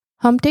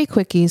Hump Day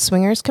Quickies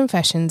Swingers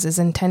Confessions is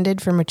intended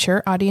for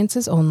mature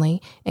audiences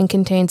only and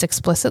contains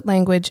explicit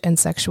language and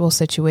sexual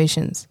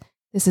situations.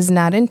 This is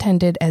not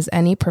intended as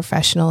any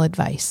professional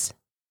advice.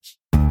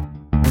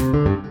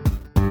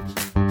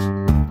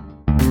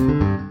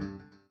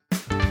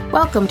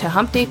 Welcome to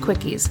Hump Day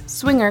Quickies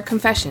Swinger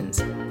Confessions.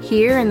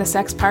 Here in the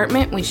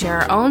Sexpartment, we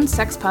share our own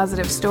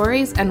sex-positive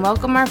stories and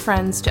welcome our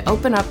friends to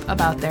open up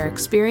about their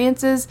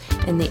experiences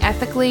in the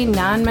ethically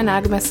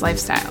non-monogamous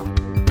lifestyle.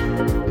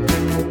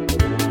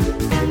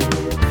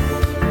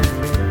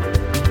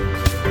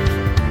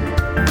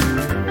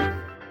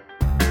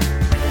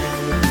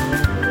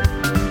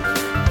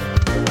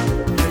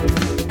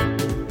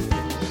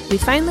 We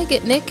finally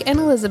get Nick and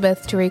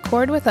Elizabeth to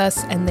record with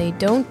us, and they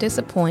don't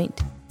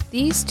disappoint.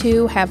 These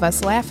two have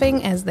us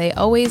laughing as they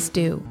always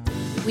do.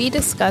 We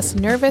discuss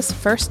nervous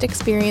first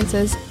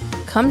experiences,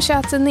 cum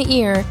shots in the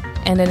ear,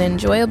 and an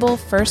enjoyable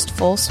first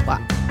full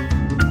swap.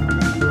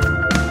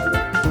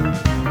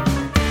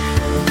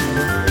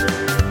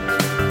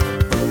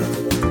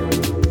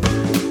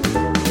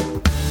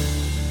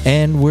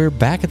 And we're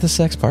back at the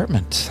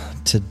Sexpartment.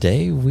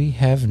 Today we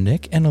have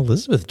Nick and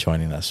Elizabeth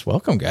joining us.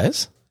 Welcome,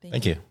 guys.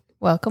 Thank you.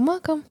 Welcome,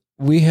 welcome.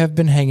 We have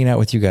been hanging out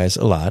with you guys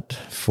a lot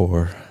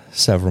for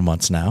several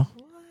months now.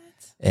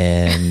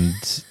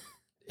 And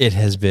it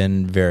has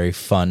been very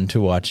fun to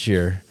watch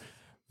your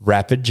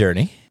rapid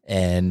journey.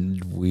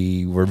 And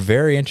we were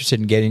very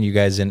interested in getting you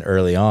guys in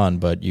early on,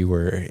 but you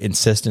were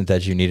insistent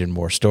that you needed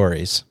more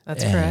stories.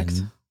 That's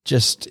correct.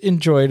 Just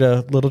enjoyed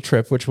a little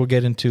trip, which we'll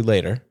get into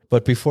later.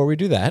 But before we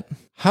do that,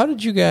 how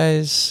did you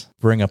guys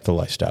bring up the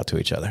lifestyle to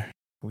each other?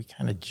 We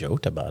kind of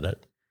joked about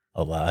it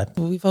a lot.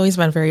 We've always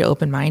been very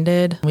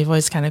open-minded. We've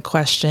always kind of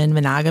questioned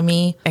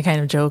monogamy. I kind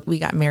of joke we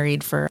got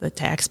married for the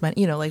tax money.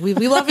 You know, like we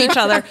love each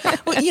other.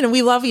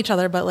 We love each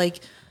other, but like...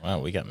 Wow,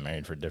 we got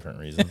married for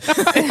different reasons.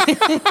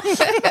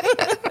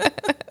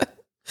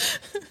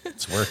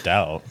 It's worked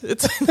out.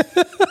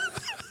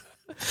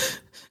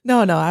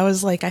 No, I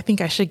was like, I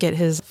think I should get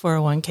his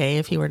 401k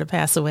if he were to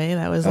pass away.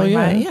 That was like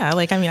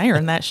I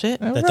earned that shit.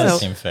 That does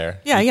seem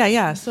fair.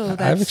 Yeah. So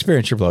that's, I've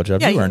experienced your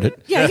blowjob. You earned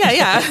it.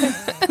 Yeah.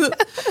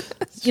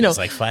 It's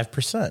like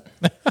 5%.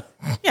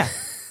 Yeah.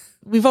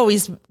 We've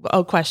always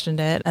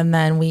questioned it. And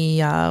then we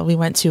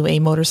went to a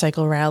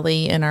motorcycle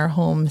rally in our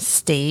home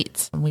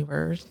state. We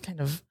were kind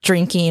of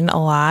drinking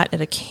a lot at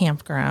a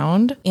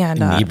campground. And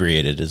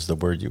inebriated is the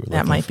word you were looking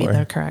for. That might be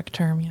the correct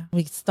term, yeah.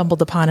 We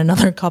stumbled upon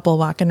another couple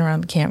walking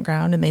around the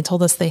campground, and they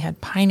told us they had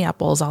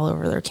pineapples all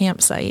over their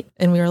campsite.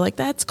 And we were like,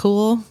 that's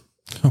cool.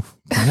 Oh,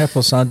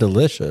 pineapples sound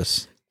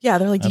delicious. Yeah,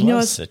 they're like, do you know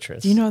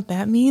what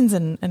that means?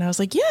 And I was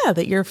like, yeah,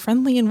 that you're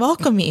friendly and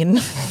welcoming.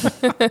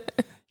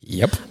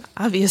 Yep.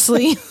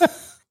 Obviously.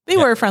 They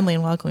were friendly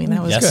and welcoming.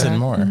 That was good. And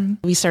more.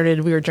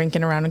 Mm-hmm. We were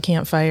drinking around a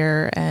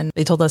campfire, and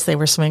they told us they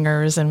were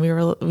swingers, and we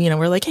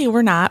were like, hey,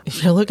 we're not.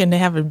 If you're looking to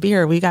have a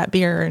beer, we got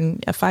beer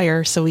and a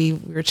fire. So we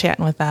were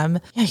chatting with them.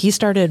 Yeah, he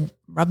started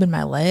rubbing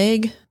my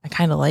leg. I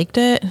kind of liked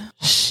it.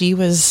 She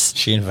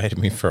invited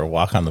me for a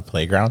walk on the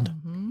playground.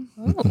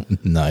 Mm-hmm. Oh.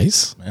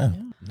 Nice. Yeah.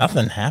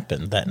 Nothing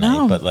happened that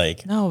night,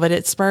 but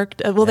it sparked.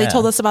 They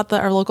told us about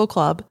our local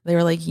club. They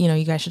were like,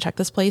 you guys should check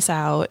this place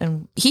out.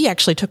 And he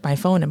actually took my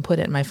phone and put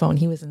it in my phone.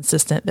 He was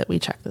insistent that we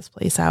check this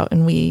place out.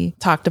 And we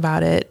talked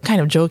about it kind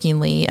of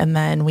jokingly. And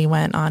then we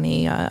went on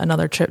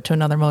another trip to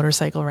another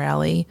motorcycle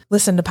rally,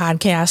 listened to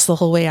podcasts the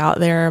whole way out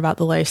there about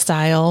the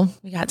lifestyle.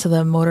 We got to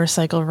the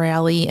motorcycle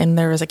rally, and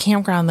there was a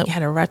campground that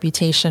had a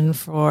reputation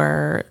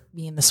for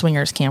being the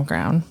swingers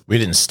campground. We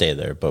didn't stay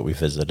there, but we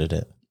visited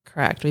it.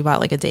 Correct. We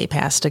bought like a day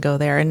pass to go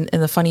there. And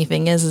the funny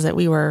thing is that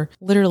we were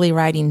literally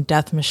riding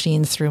death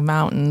machines through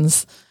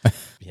mountains.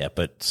 Yeah,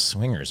 but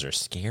swingers are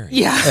scary.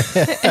 Yeah.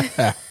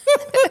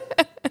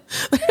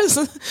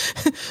 There's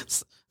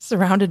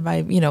surrounded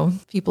by,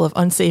 people of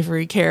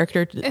unsavory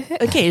character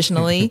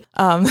occasionally.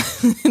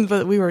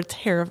 But we were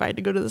terrified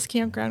to go to this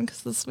campground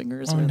because the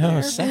swingers were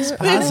there. Sex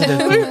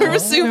positive. We were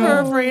super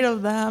afraid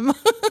of them.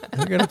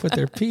 They're going to put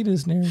their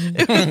penis near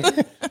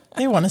me.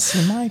 They want to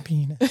see my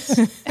penis.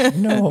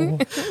 No.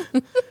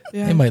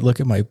 Yeah. They might look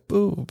at my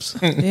boobs.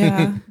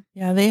 Yeah.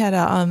 Yeah, they had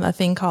a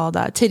thing called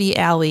Titty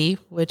Alley,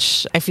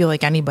 which I feel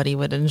like anybody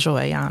would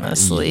enjoy,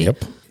 honestly.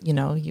 Yep.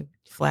 You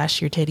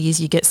flash your titties,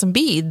 you get some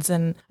beads.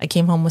 And I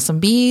came home with some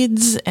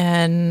beads,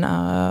 and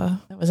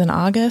that was in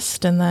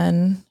August. And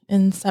then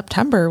in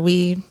September,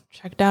 we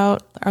checked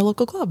out our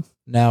local club.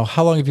 Now,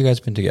 how long have you guys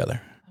been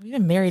together? We've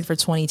been married for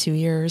 22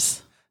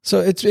 years. So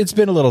it's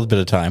been a little bit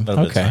of time.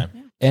 Okay.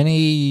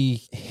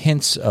 Any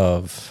hints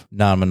of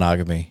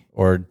non-monogamy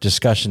or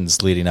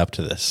discussions leading up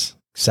to this?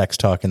 Sex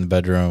talk in the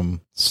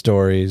bedroom,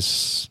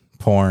 stories,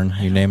 porn,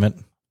 you name it?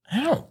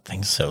 I don't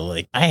think so.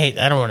 Like, I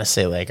don't want to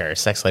say like our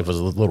sex life was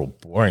a little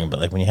boring, but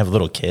like when you have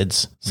little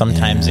kids,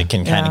 sometimes it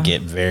can kind of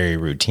get very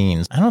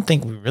routine. I don't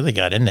think we really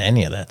got into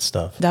any of that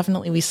stuff.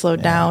 Definitely we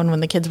slowed down when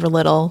the kids were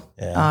little,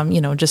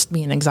 just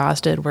being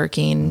exhausted,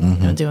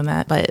 working, doing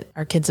that. But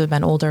our kids have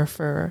been older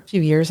for a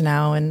few years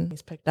now, and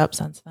he's picked up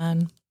since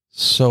then.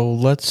 So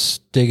let's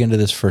dig into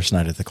this first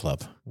night at the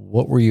club.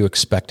 What were you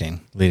expecting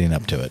leading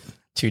up to it?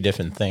 two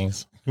different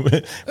things.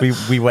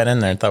 we went in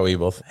there and thought we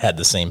both had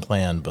the same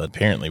plan, but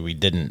apparently we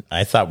didn't.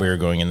 I thought we were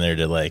going in there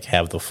to like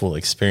have the full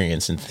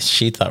experience, and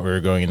she thought we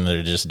were going in there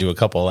to just do a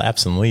couple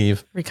laps and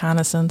leave.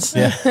 Reconnaissance.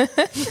 Yeah.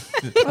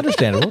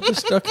 Understandable.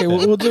 Just okay.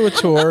 We'll do a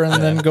tour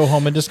and then go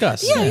home and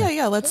discuss.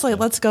 Yeah.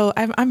 Let's go.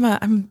 I'm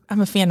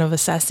a fan of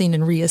assessing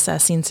and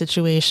reassessing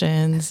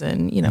situations,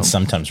 and And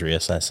sometimes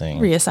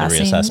reassessing.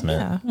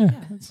 Reassessment. Yeah,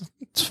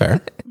 it's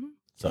fair.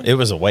 So it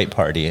was a white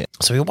party.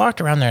 So we walked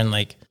around there and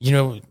like,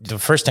 the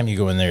first time you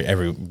go in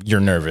there, you're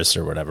nervous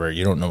or whatever.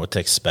 You don't know what to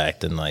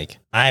expect. And like,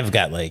 I've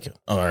got like,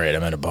 all right,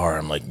 I'm at a bar.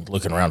 I'm like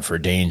looking around for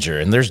danger,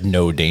 and there's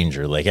no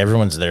danger. Like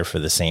everyone's there for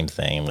the same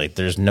thing. Like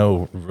there's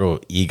no real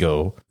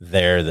ego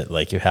there that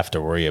like you have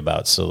to worry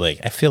about. So like,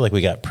 I feel like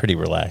we got pretty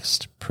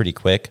relaxed pretty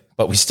quick,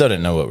 but we still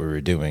didn't know what we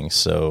were doing.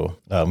 So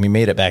we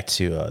made it back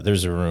to,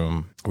 there's a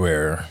room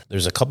where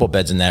there's a couple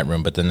beds in that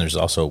room, but then there's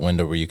also a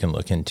window where you can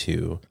look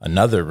into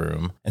another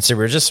room. And so we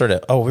were just sort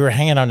of, we were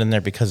hanging out in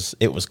there because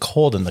it was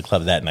cold in the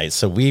club that night.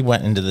 So we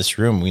went into this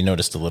room. We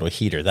noticed a little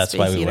heater. That's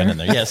why we went in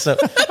there. Yeah. So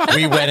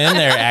we went in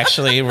there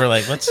actually. We're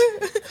like,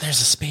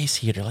 there's a space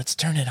heater. Let's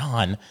turn it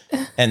on.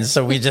 And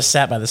so we just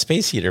sat by the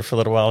space heater for a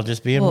little while,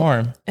 just being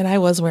warm. And I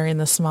was wearing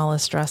the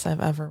smallest dress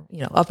I've ever,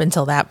 up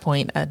until that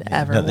point, I'd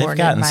ever worn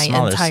in my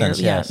entire.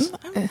 Yes.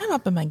 I'm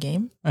up in my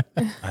game.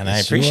 And I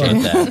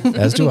appreciate that.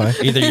 As do I.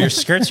 Either your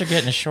skirts are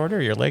getting shorter,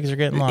 or your legs are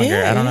getting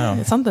longer. I don't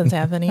know. Something's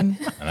happening.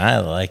 And I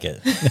like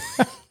it.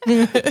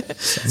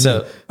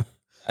 So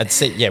I'd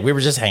say, we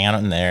were just hanging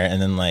out in there.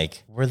 And then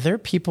like, were there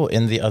people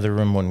in the other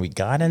room when we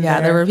got in there?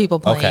 Yeah, there were people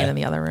playing in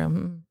the other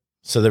room.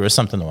 So there was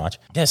something to watch.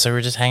 Yeah, so we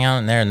were just hanging out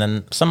in there. And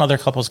then some other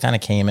couples kind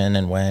of came in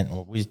and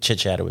went. We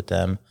chit-chatted with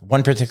them.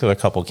 One particular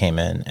couple came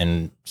in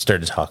and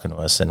started talking to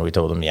us. And we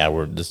told them,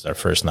 this is our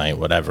first night,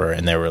 whatever.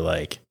 And they were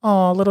like,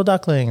 oh, little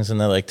ducklings. And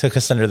they like took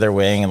us under their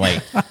wing and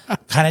like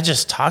kind of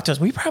just talked to us.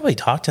 We probably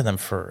talked to them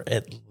for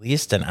at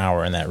least an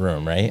hour in that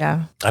room, right?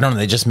 Yeah. I don't know.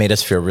 They just made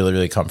us feel really,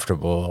 really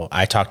comfortable.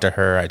 I talked to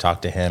her. I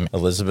talked to him.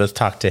 Elizabeth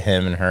talked to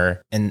him and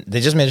her. And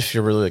they just made us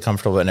feel really, really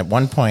comfortable. And at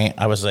one point,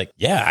 I was like,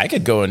 I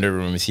could go into a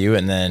room with you.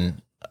 And then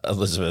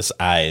Elizabeth's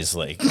eyes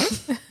like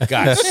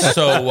got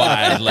so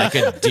wide, like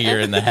a deer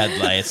in the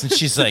headlights, and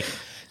she's like,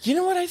 "You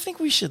know what? I think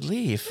we should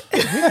leave.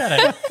 We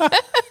gotta."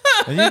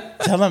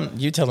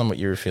 You tell them what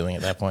you were feeling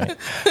at that point.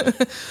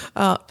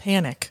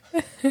 Panic.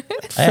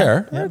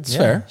 Fair. That's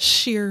fair.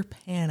 Sheer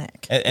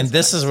panic. And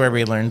this is where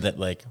we learned that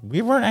like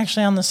we weren't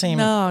actually on the same,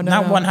 not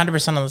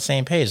 100% on the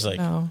same page. Like,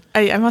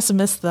 I must have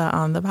missed the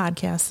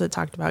podcast that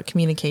talked about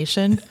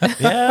communication.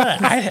 Yeah,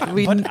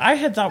 I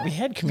had thought we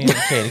had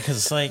communicated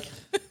because like.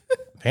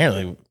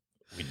 Apparently,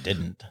 we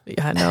didn't.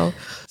 Yeah, no.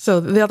 So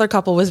the other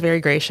couple was very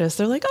gracious.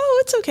 They're like, "Oh,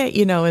 it's okay,"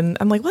 and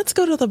I'm like, "Let's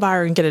go to the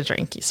bar and get a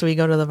drink." So we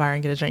go to the bar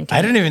and get a drink.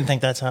 I didn't even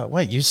think that's how it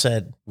went. You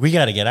said we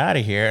got to get out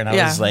of here, and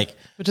I was like,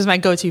 which is my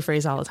go-to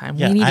phrase all the time.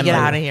 We need to get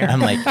out of here. I'm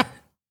like,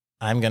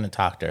 I'm gonna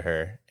talk to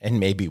her, and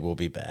maybe we'll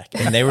be back.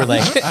 And they were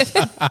like,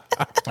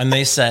 and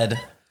they said.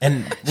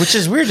 And which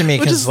is weird to me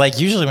because like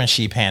usually when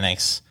she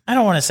panics, I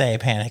don't want to say I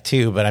panic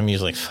too, but I'm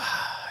usually like,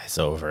 it's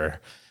over.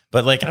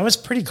 But like I was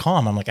pretty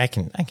calm. I'm like, I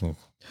can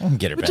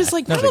get her back. Which is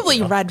like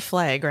probably red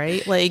flag,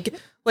 right? Like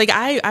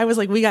I was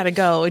like, we got to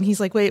go. And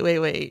he's like, wait.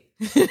 But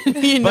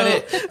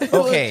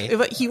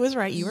he was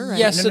right. You were right.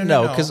 Yes and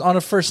no. Because on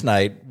a first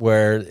night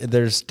where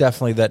there's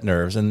definitely that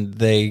nerves and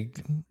they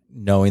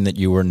knowing that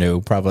you were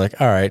new, probably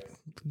like, all right,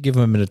 give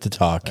him a minute to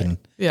talk. Right. And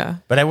yeah.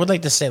 But I would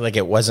like to say like,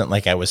 it wasn't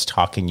like I was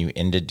talking you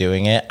into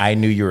doing it. I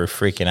knew you were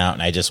freaking out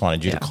and I just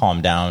wanted you to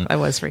calm down. I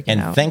was freaking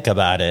out. And think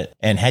about it.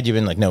 And had you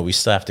been like, no, we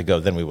still have to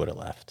go, then we would have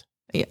left.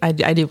 I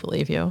do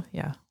believe you.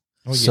 Yeah.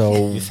 Well,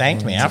 so you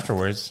thanked me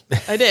afterwards.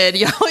 I did.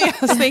 Yeah.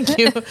 Yes. Thank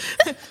you.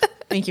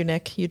 Thank you,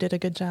 Nick. You did a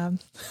good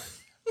job.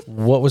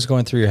 What was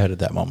going through your head at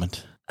that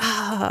moment?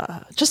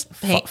 Just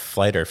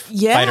fight or flight.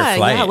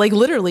 Yeah. Like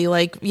literally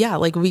like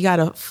we got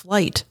a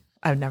flight.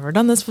 I've never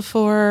done this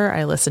before.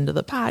 I listened to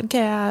the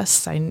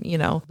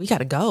podcast. We got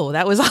to go.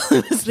 That was all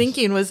I was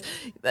thinking was,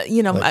 like,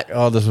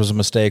 this was a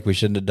mistake. We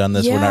shouldn't have done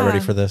this. Yeah, we're not ready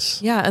for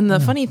this. Yeah. And the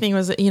funny thing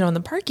was that, in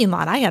the parking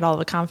lot, I had all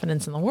the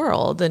confidence in the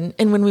world. And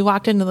when we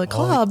walked into the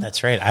club.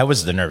 That's right. I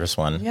was the nervous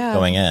one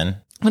going in.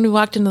 When we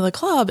walked into the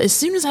club, as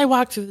soon as I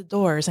walked through the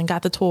doors and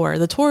got the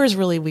tour is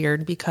really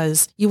weird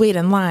because you wait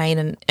in line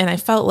and I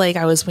felt like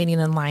I was waiting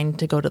in line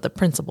to go to the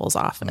principal's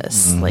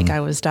office. Like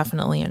I was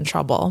definitely in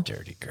trouble.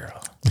 Dirty girl.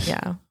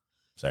 Yeah.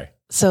 Sorry.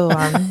 So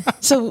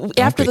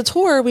after the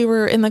tour, we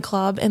were in the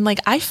club and like,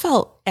 I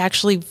felt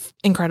actually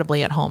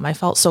incredibly at home. I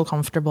felt so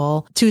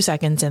comfortable. 2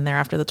 seconds in there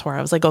after the tour,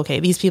 I was like, okay,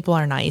 these people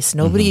are nice.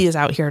 Nobody is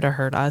out here to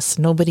hurt us.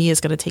 Nobody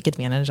is going to take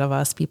advantage of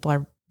us. People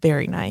are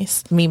very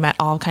nice. We met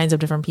all kinds of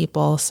different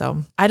people.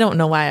 So I don't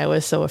know why I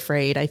was so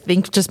afraid. I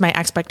think just my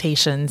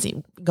expectations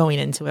going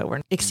into it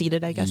were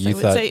exceeded, I guess I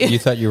would say. You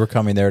thought you were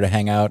coming there to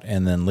hang out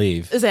and then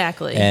leave.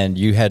 Exactly. And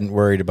you hadn't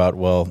worried about,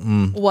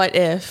 what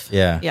if?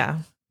 Yeah. Yeah.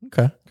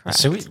 Okay. Correct.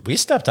 So we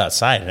stepped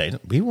outside.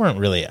 Right? We weren't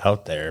really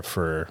out there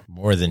for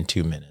more than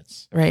 2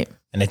 minutes. Right.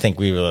 And I think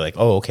we were like,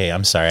 oh, okay,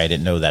 I'm sorry. I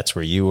didn't know that's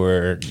where you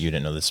were. You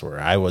didn't know this is where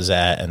I was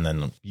at. And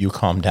then you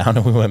calmed down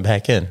and we went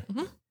back in.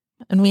 Mm-hmm.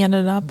 And we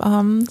ended up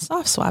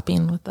soft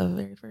swapping with the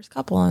very first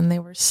couple. And they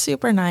were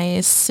super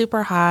nice,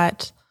 super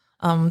hot.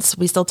 So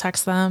we still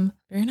text them.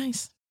 Very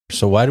nice.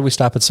 So why did we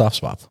stop at soft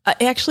swap?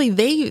 Actually,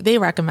 they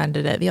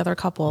recommended it, the other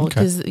couple,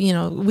 because,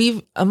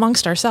 we've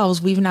amongst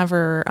ourselves, we've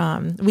never,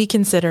 we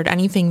considered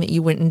anything that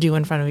you wouldn't do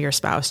in front of your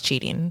spouse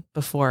cheating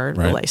before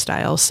the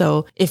lifestyle.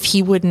 So if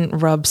he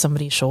wouldn't rub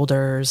somebody's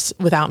shoulders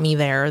without me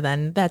there,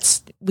 then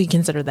we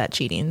consider that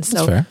cheating.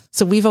 So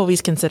we've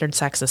always considered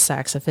sex as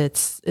sex. If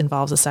it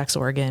involves a sex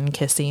organ,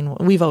 kissing,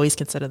 we've always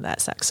considered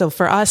that sex. So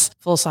for us,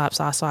 full swap,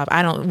 soft swap,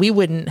 we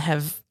wouldn't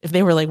have, if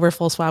they were like, we're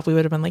full swap, we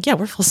would have been like, yeah,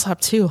 we're full swap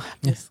too,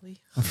 obviously.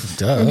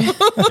 Duh.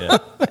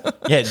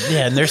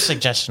 Yeah. And their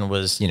suggestion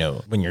was,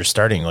 when you're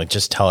starting, like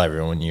just tell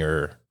everyone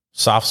you're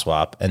soft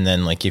swap. And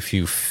then like, if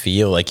you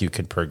feel like you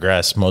could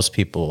progress, most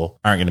people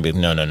aren't going to be,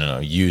 no.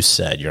 You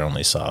said you're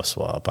only soft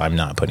swap. I'm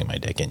not putting my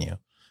dick in you.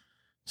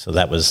 So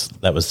that was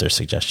their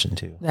suggestion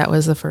too. That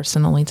was the first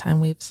and only time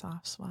we've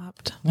soft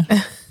swapped.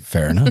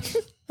 Fair enough.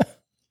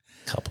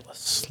 Couple of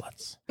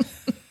sluts.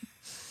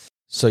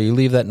 So you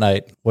leave that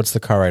night. What's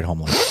the car ride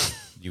home like?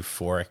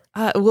 Euphoric.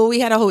 Well, we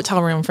had a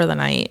hotel room for the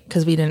night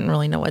because we didn't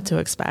really know what to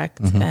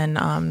expect.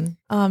 Mm-hmm.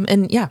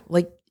 And yeah,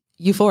 like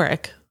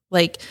euphoric.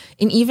 Like,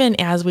 and even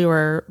as we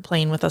were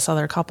playing with this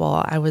other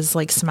couple, I was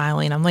like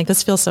smiling. I'm like,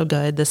 this feels so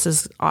good. This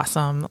is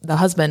awesome. The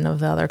husband of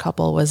the other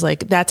couple was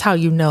like, that's how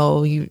you're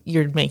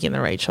making the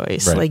right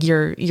choice. Right. Like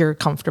you're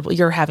comfortable.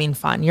 You're having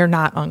fun. You're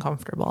not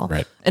uncomfortable.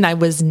 Right. And I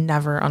was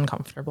never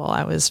uncomfortable.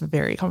 I was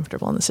very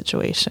comfortable in the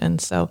situation.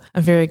 So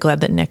I'm very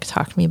glad that Nick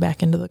talked me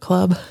back into the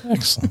club.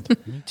 Excellent.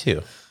 Me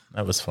too.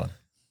 That was fun.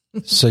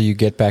 So you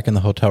get back in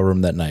the hotel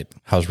room that night.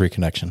 How's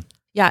reconnection?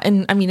 Yeah.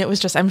 And I mean, it was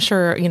just, I'm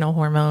sure,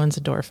 hormones,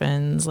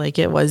 endorphins, like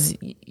it was,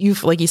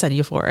 like you said,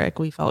 euphoric.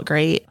 We felt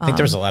great. I think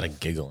there was a lot of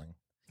giggling.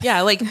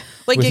 Yeah. Like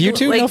with you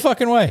two? No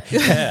fucking way.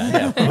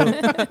 Yeah.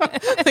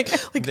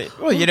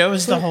 Well, it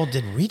was the whole,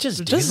 did we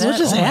just do that? What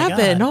just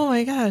happened? Oh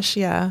my gosh.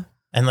 Yeah.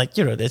 And like,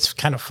 it's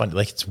kind of funny.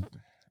 Like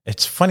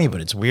it's funny, but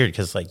it's weird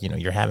because like,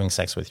 you're having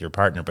sex with your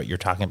partner, but you're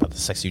talking about the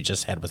sex you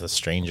just had with a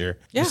stranger.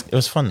 Yeah. It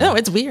was fun. Though. No,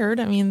 it's weird.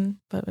 I mean,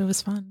 but it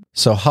was fun.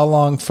 So how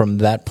long from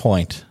that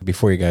point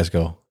before you guys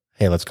go,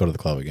 hey, let's go to the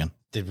club again?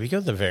 Did we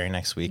go the very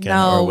next weekend?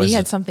 No, we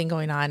had something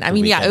going on. I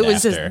mean, yeah, it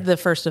was just the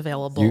first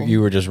available.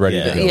 You were just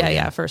ready to go.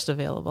 Yeah, first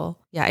available.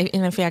 Yeah,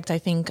 and in fact, I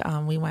think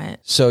we went.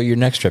 So your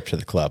next trip to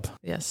the club.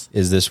 Yes.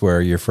 Is this where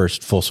your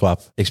first full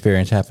swap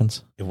experience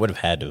happens? It would have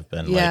had to have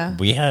been. Yeah. Like,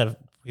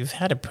 we've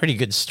had a pretty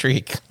good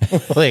streak.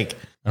 Like,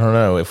 I don't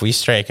know, if we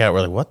strike out, we're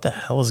like, what the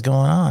hell is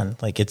going on?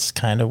 Like, it's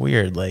kind of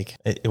weird. Like,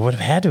 it would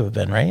have had to have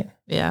been, right?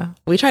 Yeah.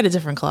 We tried a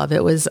different club.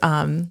 It was,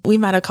 we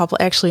met a couple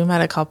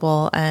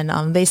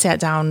and they sat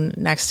down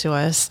next to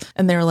us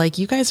and they were like,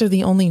 you guys are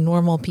the only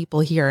normal people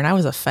here. And I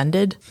was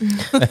offended.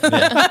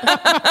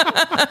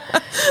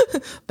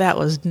 That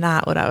was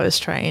not what I was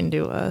trying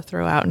to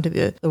throw out into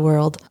the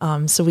world.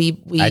 So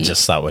I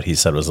just thought what he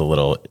said was a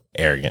little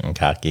arrogant and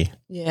cocky.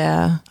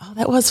 Yeah. Oh,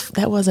 that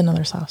was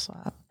another soft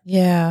swap.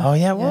 Yeah. Oh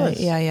yeah, it was.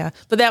 Yeah.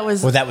 But that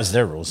was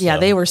their rules. Yeah,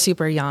 though. they were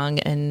super young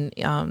and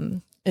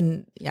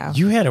yeah.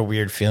 You had a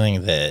weird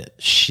feeling that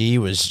she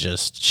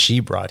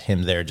brought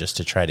him there just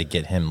to try to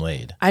get him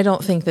laid. I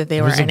don't think that they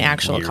were an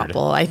actual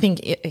couple. I think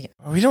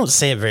we don't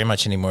say it very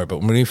much anymore, but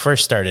when we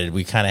first started,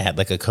 we kind of had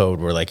like a code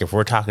where like if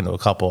we're talking to a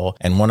couple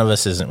and one of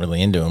us isn't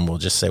really into him, we'll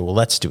just say, well,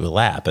 let's do a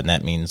lap. And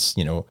that means,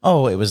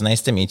 oh, it was nice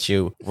to meet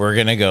you. We're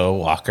going to go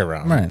walk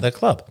around the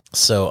club.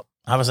 So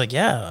I was like,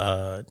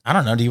 yeah, I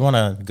don't know. Do you want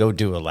to go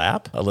do a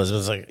lap?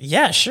 Elizabeth's like,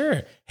 yeah,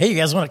 sure. Hey, you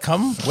guys want to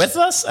come with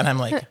us? And I'm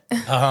like,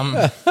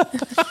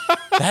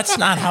 that's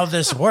not how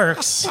this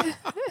works.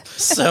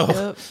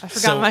 So I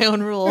forgot my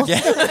own rule. Yeah.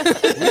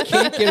 We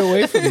can't get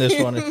away from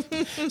this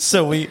one.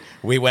 So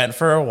we went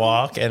for a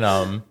walk and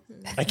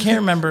I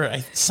can't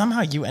remember.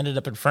 Somehow you ended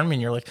up in front of me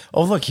and you're like,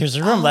 oh, look, here's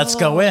a room. Let's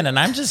go in. And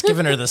I'm just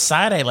giving her the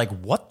side eye like,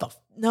 what the fuck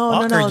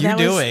are you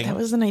doing? That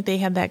was the night they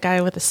had that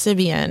guy with a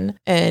Sybian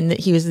and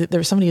there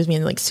was somebody who was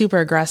being like super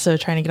aggressive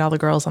trying to get all the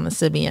girls on the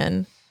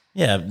Sybian.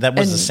 Yeah, that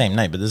was the same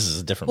night, but this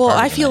is a different. Well,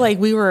 part I feel like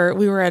we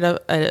were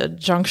at a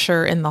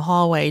juncture in the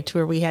hallway to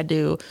where we had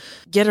to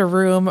get a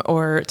room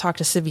or talk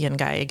to Sybian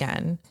guy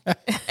again.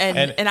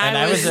 And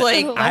I was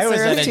like, I was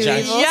at a juncture.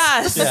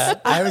 Yes, yeah,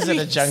 I was at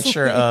a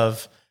juncture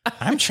of.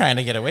 I'm trying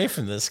to get away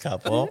from this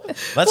couple.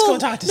 Let's go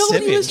talk to Sybian.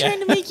 Nobody was trying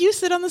to make you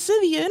sit on the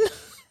Sybian.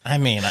 I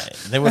mean,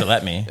 they would have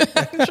let me.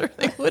 I'm sure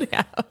they would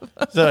have.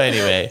 So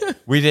anyway,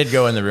 we did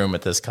go in the room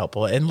with this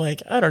couple and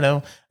like, I don't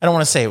know. I don't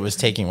want to say it was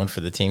taking one for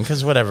the team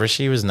because whatever,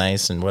 she was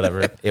nice and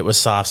whatever. It was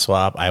soft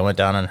swap. I went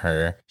down on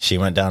her. She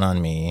went down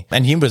on me.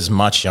 And he was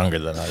much younger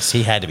than us.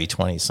 He had to be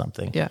 20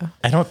 something. Yeah.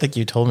 I don't think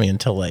you told me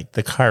until like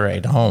the car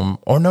ride home.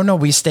 Or no,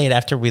 we stayed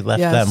after we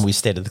left them. We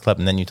stayed at the club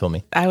and then you told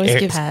me. I was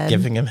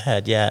giving him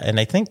head. Yeah. And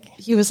I think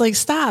he was like,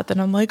 stop.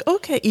 And I'm like,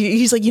 okay.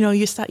 He's like,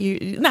 you stop,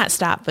 not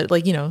stop, but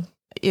like,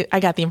 I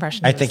got the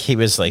impression. I think he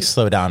was like,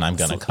 slow down, I'm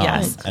going to come.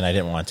 Yes. And I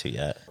didn't want to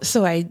yet.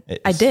 So I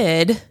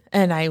did.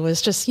 And I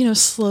was just,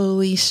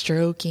 slowly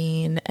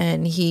stroking,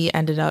 and he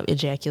ended up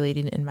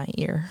ejaculating in my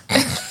ear.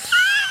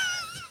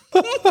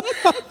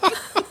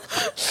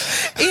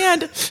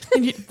 and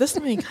this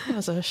may come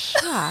as a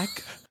shock.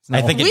 No.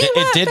 I think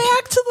it did.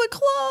 Back to the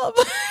club.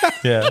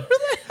 Yeah.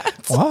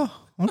 Wow.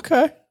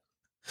 Okay.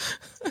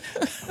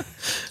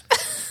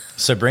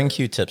 So bring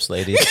Q-tips,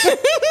 ladies.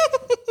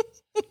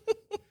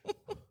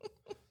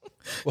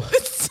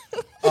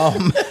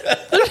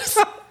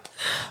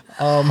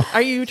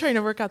 Are you trying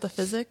to work out the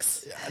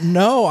physics?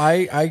 No,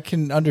 I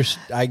can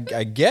understand.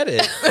 I get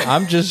it.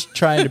 I'm just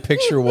trying to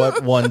picture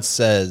what one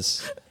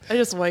says. I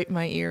just wiped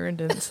my ear and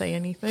didn't say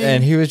anything.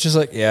 And he was just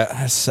like, "Yeah,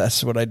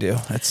 that's what I do."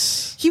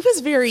 He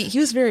was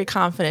very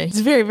confident.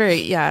 He's very,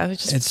 very,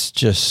 it's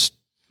just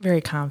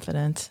very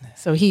confident.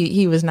 So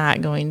he was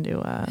not going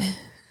to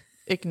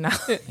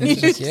acknowledge.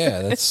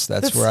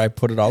 That's where I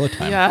put it all the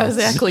time. Yeah,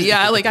 exactly.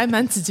 Yeah, like I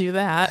meant to do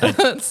that.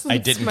 I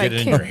didn't get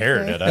it in your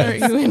hair, did I? Are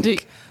you into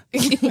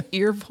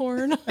ear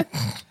porn?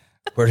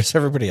 Where does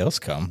everybody else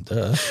come?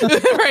 Duh.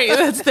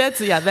 Right.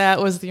 That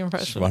was the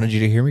impression. Just wanted you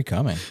to hear me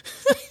coming.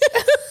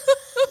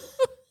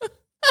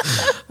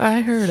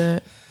 I heard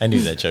it. I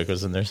knew that joke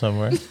was in there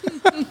somewhere.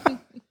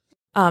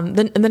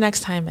 Then the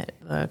next time at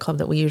the club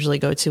that we usually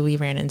go to, we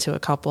ran into a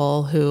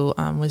couple who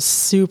was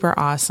super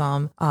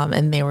awesome.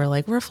 And they were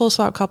like, "We're a full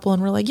swap couple,"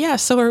 and we're like, "Yeah,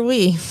 so are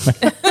we."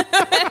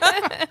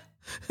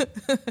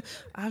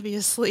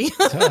 Obviously.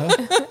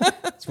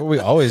 That's what we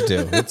always do.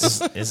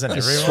 Isn't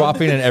everyone?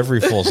 Swapping in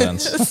every full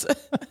sense.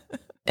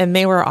 And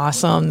they were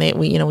awesome.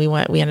 We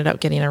ended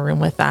up getting a room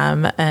with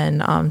them,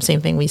 and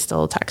same thing. We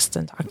still text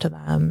and talk to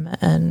them,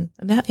 and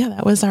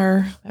that was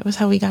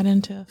how we got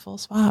into full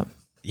swap.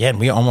 Yeah,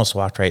 and we almost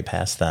walked right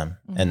past them,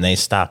 and they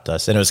stopped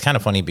us. And it was kind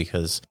of funny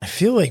because I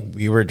feel like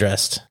we were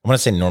dressed, I want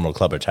to say normal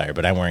club attire,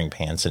 but I'm wearing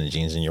pants and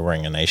jeans, and you're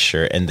wearing a nice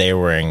shirt, and they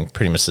were wearing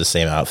pretty much the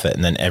same outfit.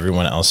 And then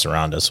everyone else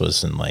around us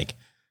was in like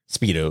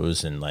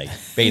Speedos and like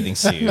bathing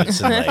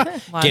suits and like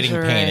getting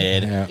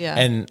painted. Yeah.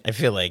 And I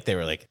feel like they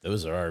were like,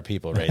 those are our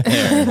people right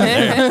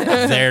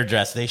there. They're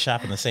dressed. They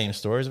shop in the same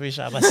stores we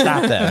shop. Let's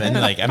stop them. And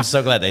like, I'm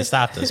so glad they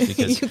stopped us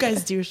because you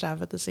guys do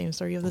shop at the same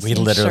store. You have the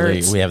same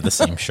shirts. We have the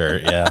same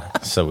shirt. Yeah.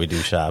 So we do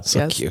shop.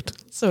 So cute.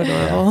 So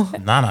adorable.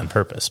 Yeah. Not on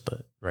purpose,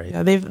 but right.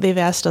 Yeah. They've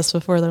asked us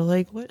before. They're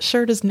like, "What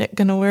shirt is Nick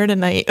going to wear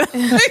tonight?"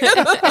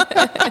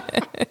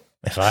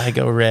 If I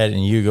go red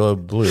and you go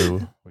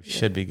blue, we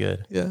should be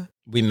good. Yeah.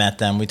 We met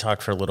them. We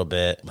talked for a little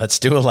bit. Let's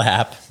do a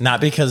lap. Not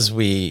because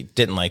we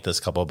didn't like this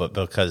couple, but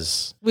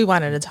because we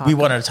wanted to talk.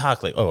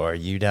 Like, oh, are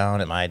you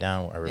down? Am I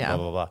down? Or blah,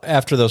 blah, blah.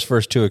 After those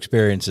first two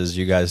experiences,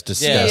 you guys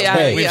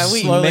discussed, we've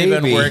slowly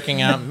been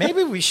working out.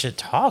 Maybe we should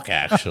talk,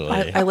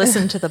 actually. I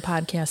listened to the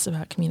podcast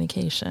about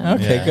communication.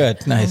 Okay,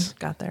 good. Nice.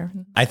 Got there.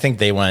 I think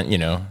they went,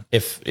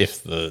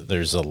 if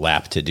there's a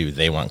lap to do,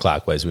 they went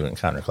clockwise, we went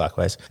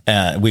counterclockwise.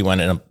 We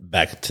went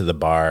back to the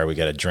bar. We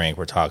got a drink.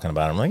 We're talking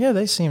about them. Like, yeah,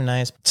 they seem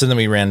nice. So then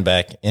we ran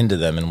back into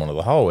them in one of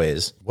the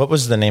hallways. What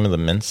was the name of the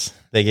mints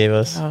they gave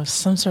us? Oh,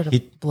 some sort of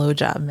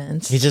blowjob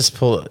mints. He just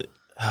pulled.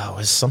 Oh, it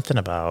was something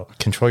about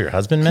control your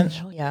husband mint.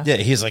 Yeah.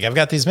 He's like, I've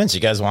got these mints. You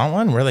guys want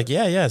one? We're like,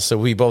 yeah. So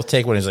we both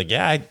take one. He's like,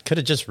 yeah, I could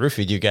have just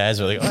roofied you guys.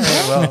 We're like, all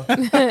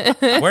right,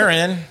 well, we're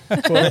in.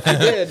 Well, if you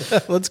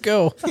did, let's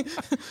go.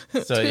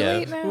 So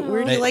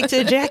where do you like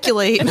to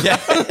ejaculate?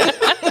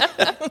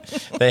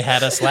 They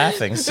had us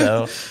laughing.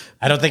 So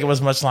I don't think it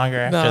was much longer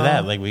after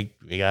that. Like we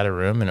got a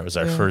room and it was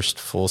our first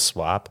full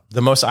swap.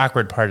 The most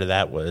awkward part of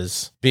that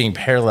was being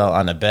parallel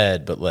on a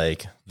bed, but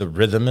like the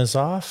rhythm is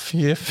off,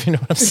 if you know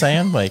what I'm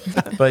saying. Like,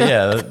 but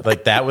yeah,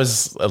 like that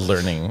was a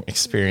learning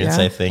experience,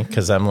 I think,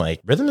 because I'm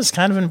like, rhythm is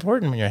kind of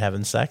important when you're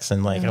having sex.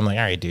 And like, I'm like,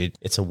 all right, dude,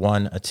 it's a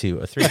 1, a 2,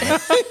 a 3.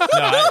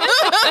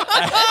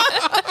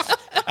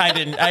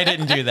 I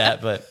didn't do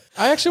that, but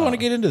I actually want to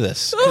get into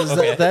this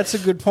because that's a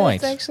good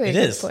point. That's actually it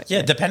is. Point.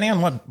 Yeah, depending on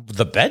what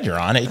the bed you're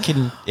on, it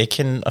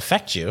can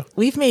affect you.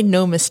 We've made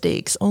no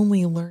mistakes,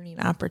 only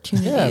learning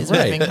opportunities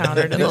we've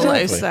encountered in the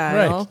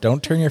lifestyle. Right.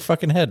 Don't turn your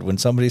fucking head when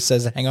somebody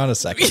says, "Hang on a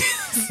second."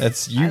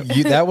 That's you.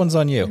 That one's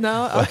on you.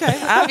 No,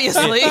 okay,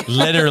 obviously. It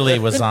literally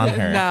was on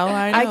her. No,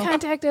 I know. Eye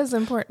contact is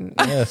important.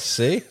 Yeah,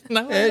 see?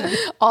 No.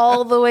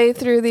 All the way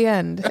through the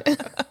end.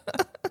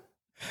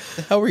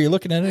 The hell were you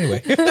looking at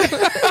anyway? Fuck.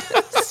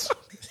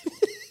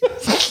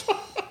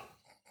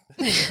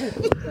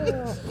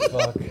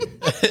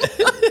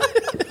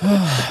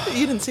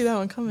 You didn't see that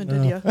one coming,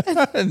 did you?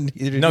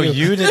 No,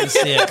 you didn't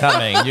see it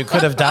coming. You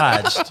could have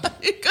dodged.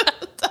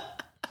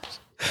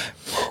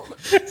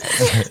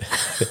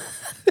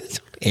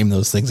 Aim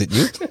those things at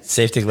you.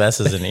 Safety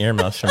glasses and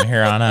earmuffs from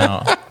here on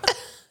out.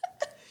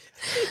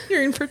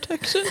 Hearing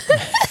protection.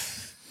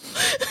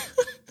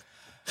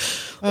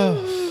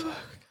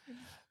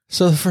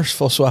 So the first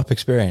full swap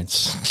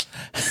experience.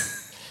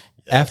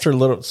 After a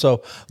little,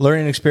 so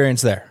learning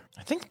experience there.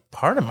 I think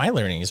part of my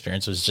learning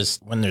experience was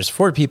just when there's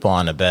 4 people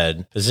on a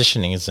bed,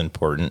 positioning is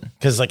important.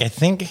 Because like I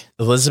think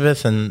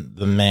Elizabeth and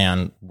the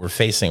man were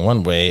facing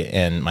one way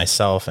and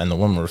myself and the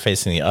woman were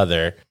facing the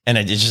other. And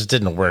it just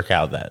didn't work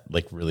out that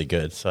like really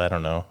good. So I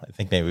don't know. I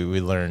think maybe we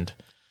learned.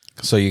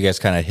 So you guys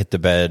kind of hit the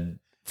bed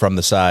from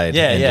the side.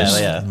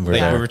 Yeah. We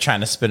were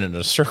trying to spin it in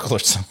a circle or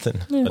something.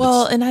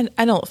 Well, and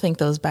I don't think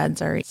those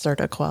beds are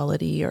sort of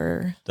quality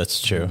or.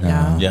 That's true.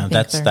 Yeah.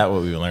 That's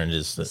what we learned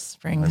is that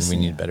springs, we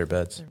need better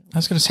beds. I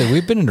was going to say,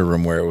 we've been in a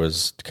room where it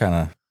was kind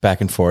of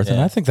back and forth,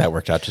 and I think that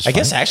worked out just fine. I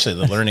guess actually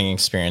the learning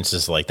experience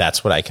is like,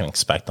 that's what I can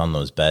expect on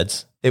those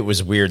beds. It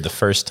was weird the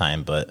first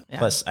time, but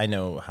plus I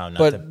know how not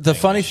to. But the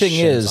funny thing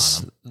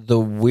is, the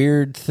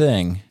weird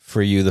thing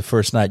for you the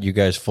first night you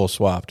guys full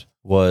swapped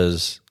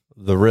was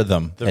the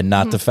rhythm and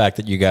not the fact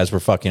that you guys were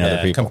fucking other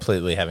people.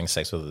 Completely having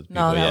sex with other people.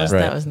 No,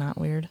 that was not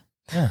weird.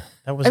 Yeah,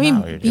 that was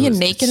not weird. Being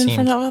naked in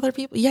front of other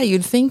people. Yeah,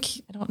 you'd think,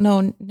 I don't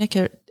know, Nick,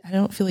 I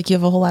don't feel like you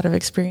have a whole lot of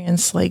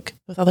experience like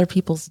with other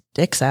people's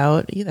dicks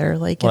out either.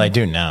 Like, well, I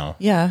do now.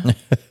 Yeah.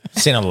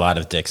 I've seen a lot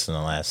of dicks in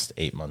the last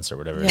 8 months or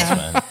whatever it's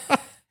been.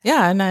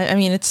 Yeah, and I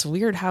mean, it's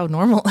weird how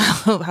normal,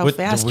 how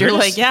fast you're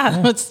like,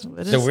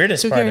 the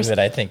weirdest part of it,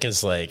 I think,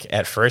 is like,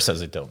 at first I was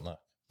like, don't look.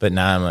 But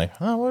now I'm like,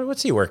 oh,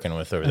 what's he working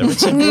with over there?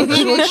 What's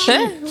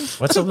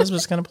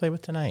Elizabeth's going to play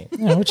with tonight?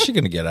 Yeah, what's she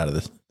going to get out of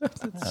this?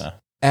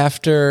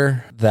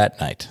 After that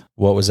night,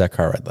 what was that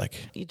car ride like?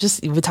 We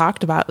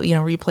talked about,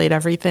 replayed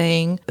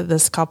everything.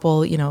 This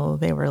couple,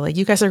 they were like,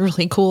 you guys are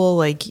really cool.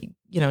 Like,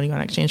 you want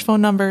to exchange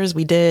phone numbers?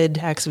 We did.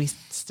 Heck, we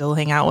still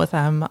hang out with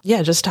them.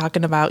 Yeah, just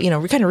talking about,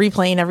 we're kind of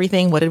replaying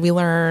everything. What did we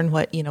learn?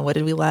 What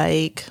did we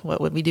like?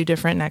 What would we do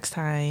different next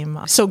time?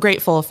 So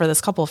grateful for this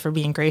couple for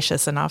being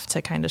gracious enough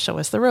to kind of show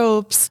us the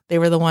ropes. They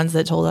were the ones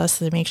that told us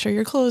to make sure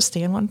your clothes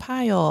stay in one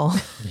pile.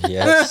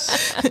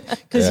 Yes.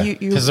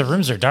 Because the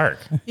rooms are dark.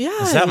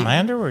 Yeah. Is that my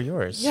underwear or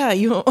yours? Yeah,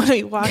 you want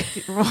to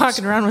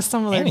walking around with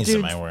some of their dudes.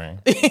 Panties am I wearing?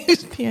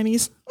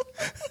 Panties.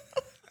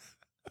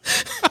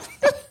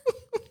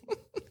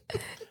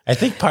 I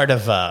think part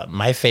of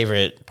my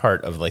favorite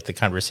part of like the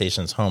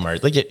conversations home are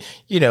like,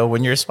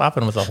 when you're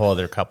swapping with a whole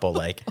other couple,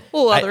 like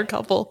other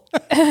couple.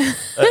 I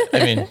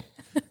mean,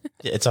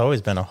 it's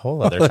always been a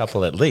whole other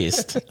couple at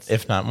least,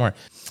 if not more.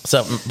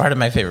 So part of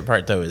my favorite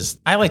part though is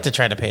I like to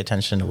try to pay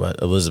attention to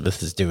what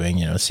Elizabeth is doing,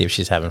 see if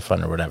she's having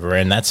fun or whatever.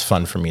 And that's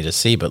fun for me to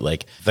see. But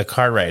like the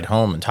car ride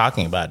home and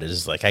talking about it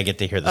is like, I get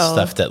to hear the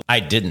stuff that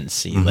I didn't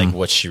see, like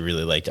what she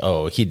really liked.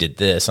 Oh, he did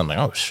this. I'm like,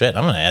 oh shit,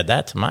 I'm going to add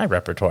that to my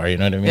repertoire. You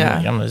know what I mean? Yeah.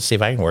 Like, I'm going to see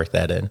if I can work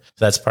that in.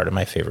 So that's part of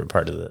my favorite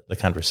part of the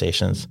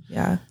conversations.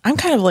 Yeah. I'm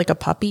kind of like a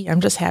puppy. I'm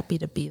just happy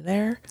to be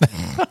there.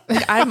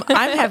 Like I'm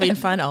having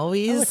fun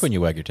always. I like when you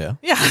wag your tail.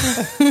 Yeah.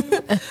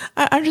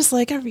 I'm just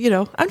like,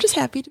 I'm just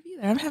happy to be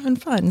there. I'm having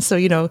fun. So,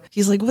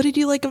 he's like, what did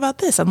you like about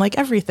this? I'm like,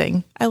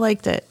 everything. I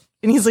liked it.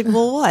 And he's like,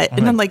 well, what?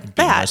 And I'm like,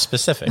 that. More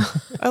specific.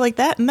 I like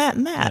that and that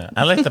and that. Yeah.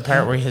 I like the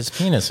part where his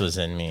penis was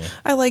in me.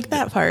 I like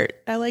that part.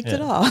 I liked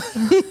it all.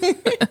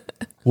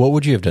 What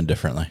would you have done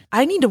differently?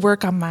 I need to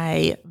work on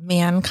my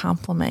man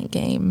compliment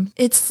game.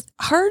 It's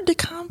hard to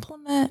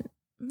compliment,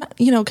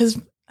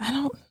 because I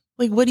don't,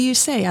 like, what do you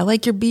say? I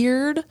like your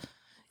beard.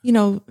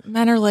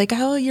 Men are like,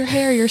 oh, your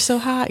hair, you're so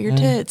hot, your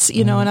tits,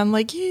 and I'm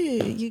like,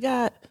 you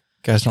got.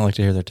 Guys don't like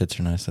to hear their tits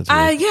are nice. That's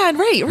weird. Yeah,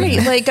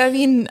 right. Like, I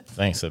mean.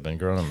 Thanks, I've been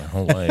growing up my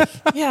whole life.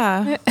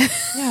 Yeah.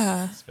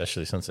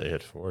 Especially since I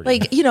hit 40.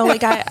 Like,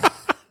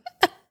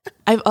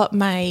 I've upped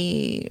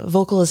my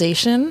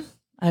vocalization.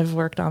 I've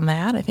worked on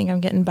that. I think I'm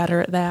getting better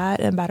at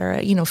that and better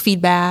at,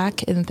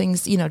 feedback and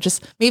things,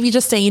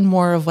 just saying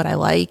more of what I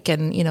like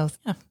and,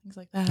 things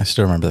like that. I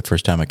still remember the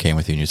first time I came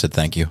with you and you said,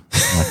 thank you.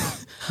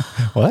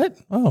 What?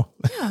 Oh,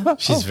 yeah.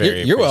 She's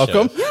very you're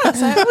welcome.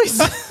 Yes,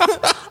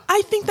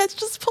 I think that's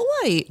just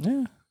polite.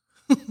 Yeah.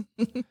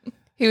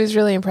 He was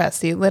really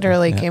impressed. He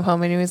literally came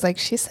home and he was like,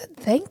 she said,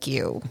 thank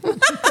you.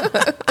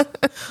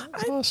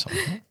 That's awesome.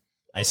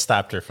 I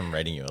stopped her from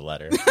writing you a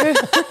letter.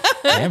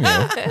 Damn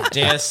you.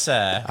 Just,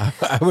 I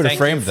would have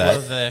framed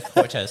that. The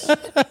quotas.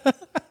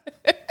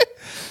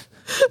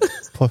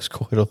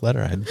 Post-coital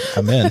letter.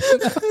 I'm in.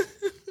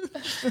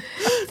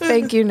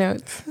 Thank you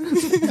notes.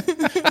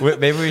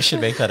 Maybe we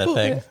should make that a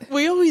thing.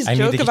 We always I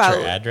joke need to about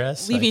get your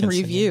address leaving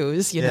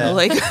reviews,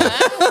 like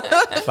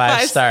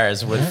 5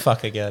 stars would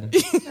fuck again.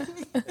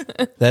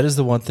 That is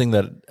the one thing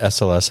that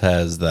SLS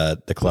has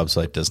that the club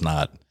site does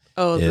not.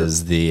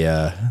 Is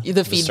the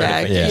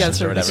feedback,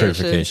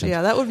 certification.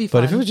 Yeah, that would be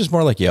fun. But if it was just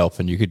more like Yelp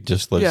and you could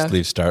just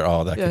leave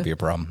star, that could be a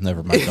problem.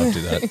 Never mind, don't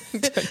do that.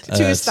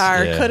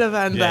 2-star could have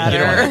been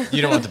better.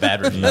 You don't want the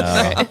bad reviews.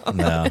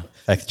 No. The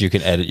fact that you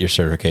can edit your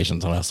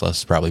certifications on SLS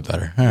is probably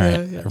better. All right,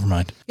 never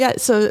mind. Yeah,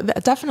 so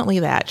definitely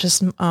that.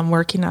 Just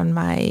working on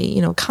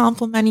my,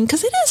 complimenting,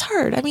 because it is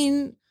hard. I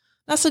mean,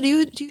 Nessa, do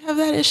you have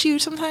that issue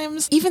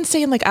sometimes? Even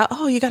saying like,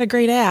 oh, you got a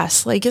great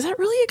ass. Like, is that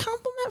really a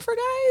compliment for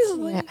guys?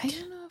 Like, I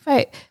don't know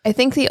if I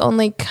think the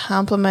only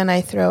compliment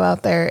I throw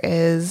out there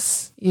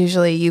is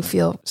usually you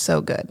feel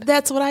so good.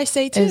 That's what I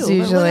say too. Is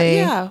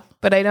usually,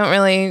 but I don't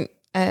really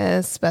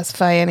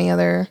specify any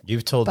other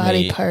you've told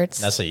body me, parts.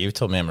 That's it. You've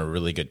told me I'm a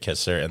really good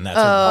kisser, and that's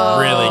a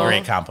really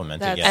great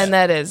compliment to get. And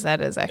that is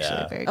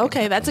actually very good.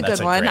 Okay, that's a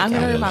good one. I'm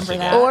going to remember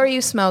that. Or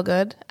you smell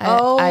good.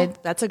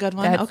 That's a good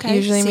one. That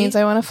usually means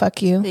I want to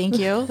fuck you. Thank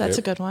you. That's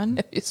a good one.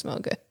 If you smell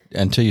good.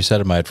 Until you said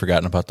them, I had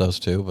forgotten about those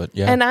too. But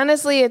yeah. And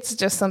honestly, it's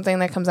just something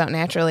that comes out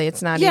naturally.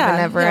 It's not even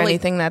ever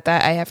anything that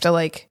I have to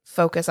like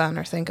focus on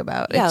or think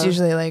about. Yeah, it's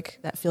usually like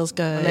that feels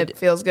good. When it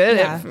feels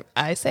good.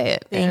 I say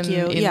it. Thank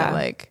you. Know,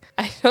 like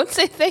I don't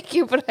say thank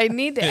you, but I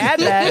need to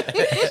add that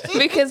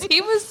because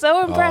he was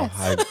so impressed.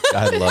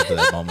 I loved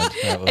that moment.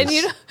 And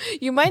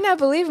you might not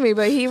believe me,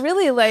 but he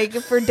really like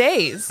for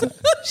days.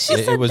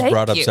 It was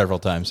brought up several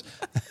times.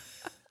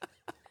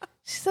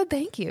 She said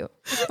thank you.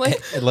 Like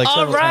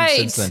all right.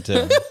 Times since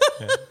then too.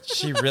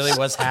 She really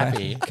was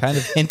happy. Kind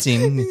of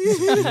hinting.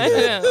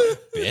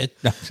 I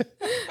know.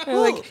 I'm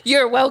like,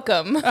 you're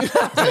welcome.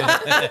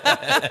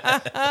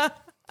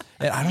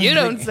 You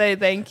don't say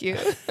thank you.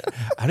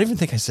 I don't even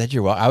think I said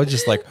you're welcome. I was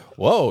just like,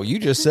 whoa, you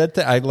just said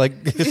that. I like,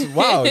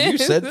 wow, you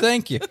said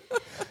thank you.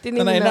 Didn't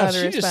even know how to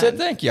she respond. Just said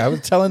thank you. I was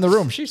telling the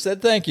room. She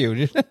said thank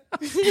you.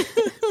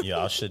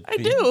 Y'all should. I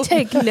do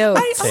take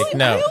notes.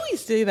 I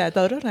always do that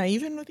though, don't I?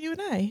 Even with you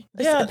and I.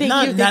 Yeah,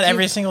 not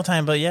every single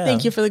time, but yeah.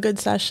 Thank you for the good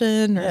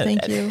session, or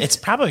thank you. It's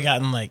probably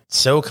gotten like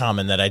so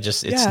common that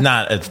it's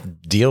not a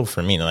deal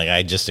for me. Like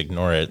I just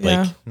ignore it.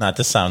 Like not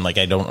to sound like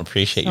I don't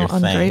appreciate your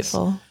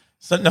ungrateful. Thanks.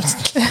 So no,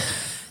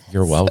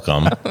 you're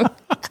welcome.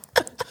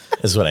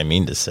 Is what I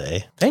mean to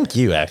say. Thank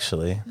you,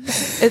 actually.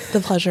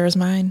 The pleasure is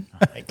mine.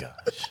 Oh my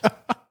gosh.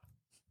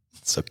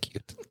 So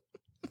cute.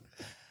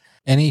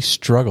 Any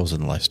struggles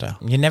in the lifestyle?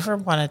 You never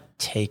want to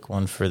take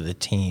one for the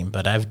team,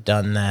 but I've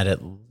done that at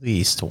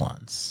least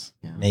once,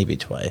 maybe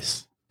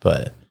twice.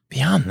 But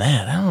beyond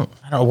that, I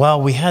don't know.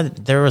 Well,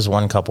 there was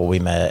one couple we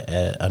met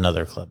at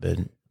another club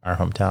in our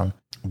hometown.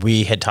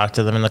 We had talked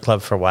to them in the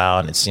club for a while,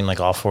 and it seemed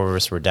like all four of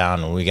us were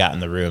down. When we got in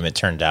the room, it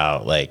turned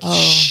out like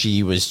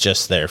she was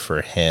just there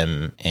for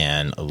him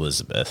and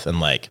Elizabeth, and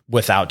like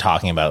without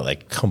talking about it,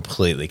 like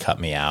completely cut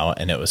me out.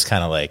 And it was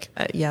kind of like,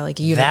 like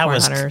a unicorn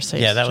hunter.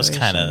 That was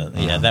kind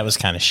of that was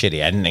kind of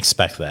shitty. I didn't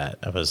expect that.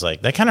 I was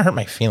like, that kind of hurt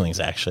my feelings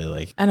actually.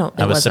 Like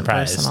I was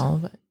surprised. Personal,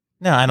 but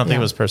no, I don't think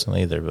it was personal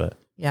either. But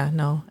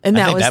no, and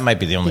I think that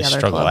might be the only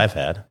struggle club I've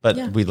had.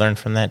 But we learned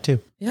from that too.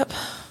 Yep.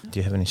 Do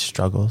you have any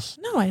struggles?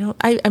 No, I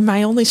don't.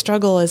 My only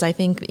struggle is I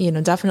think,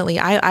 definitely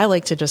I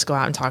like to just go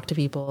out and talk to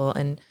people.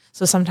 And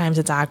so sometimes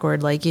it's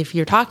awkward. Like if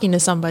you're talking to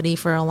somebody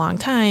for a long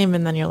time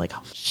and then you're like,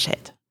 oh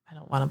shit, I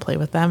don't want to play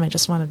with them. I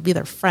just want to be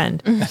their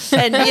friend. And so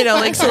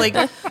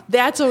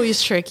that's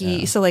always tricky.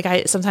 Yeah. So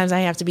sometimes I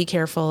have to be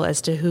careful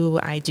as to who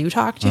I do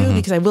talk to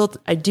because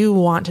I do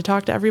want to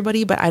talk to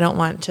everybody, but I don't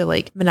want to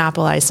like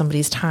monopolize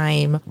somebody's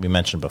time. We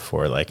mentioned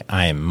before, like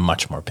I am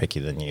much more picky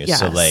than you. Yes.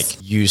 So like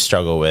you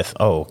struggle with,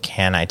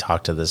 can I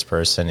talk to this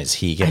person? Is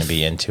he going to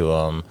be into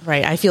them?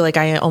 Right. I feel like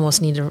I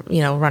almost need to,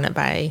 run it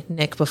by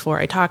Nick before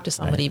I talk to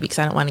somebody because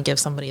I don't want to give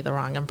somebody the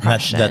wrong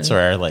impression. That's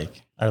where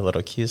our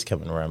little cues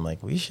come in where I'm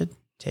like, we should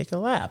take a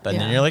lap, and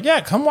then you're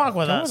like, come walk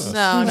with us.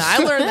 No, I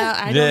learned that.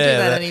 I don't do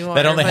that anymore.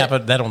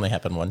 That only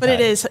happened one time. But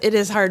it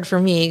is hard for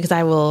me because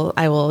I will,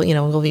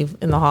 we'll be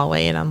in the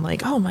hallway and I'm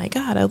like, oh my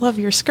God, I love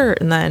your skirt.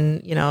 And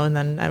then, and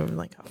then I'm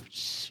like, oh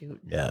shoot.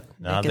 Yeah.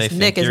 No,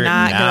 Nick is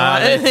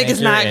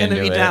not going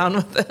to be down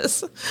with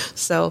this.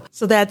 So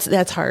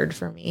that's hard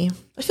for me.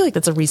 I feel like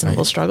that's a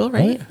reasonable struggle,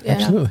 right? Right. Yeah.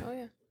 Absolutely. Oh,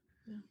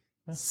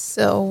 yeah.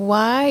 So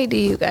why do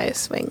you guys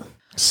swing?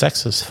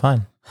 Sex is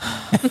fun.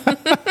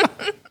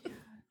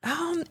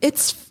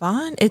 It's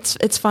fun.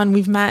 It's fun.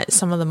 We've met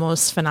some of the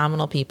most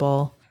phenomenal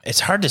people. It's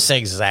hard to say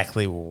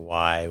exactly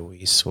why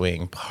we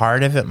swing.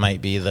 Part of it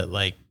might be that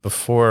like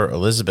before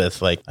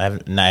Elizabeth, like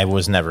I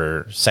was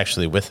never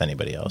sexually with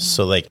anybody else.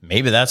 So like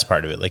maybe that's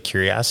part of it, like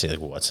curiosity,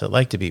 like what's it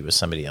like to be with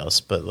somebody else?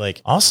 But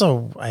like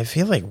also I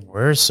feel like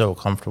we're so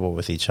comfortable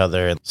with each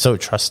other and so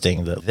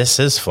trusting that this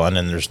is fun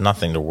and there's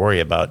nothing to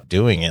worry about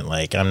doing it.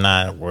 Like I'm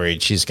not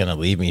worried she's going to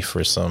leave me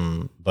for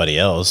somebody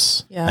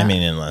else. Yeah. I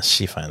mean, unless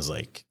she finds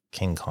like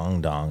King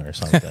Kong dong or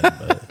something,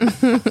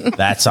 but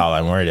that's all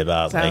I'm worried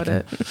about.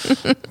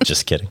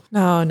 Just kidding.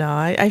 No,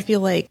 I feel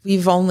like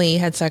we've only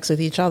had sex with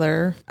each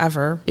other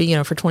ever,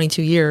 for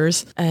 22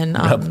 years. And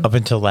up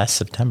until last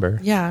September.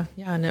 Yeah.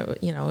 And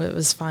it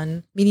was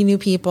fun meeting new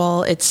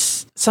people.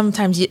 It's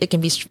sometimes it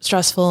can be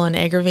stressful and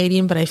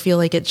aggravating, but I feel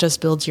like it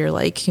just builds your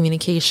like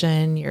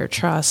communication, your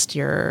trust,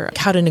 your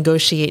how to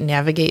negotiate and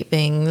navigate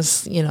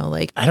things,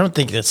 I don't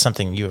think that's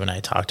something you and I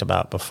talked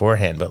about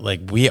beforehand, but like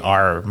we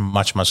are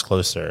much, much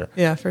closer.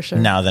 Yeah, for sure.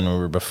 Now than we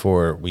were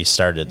before we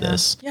started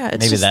this. Yeah,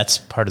 maybe that's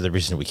part of the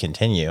reason we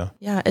continue.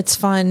 Yeah, it's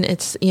fun.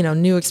 It's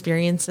new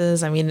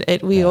experiences. I mean,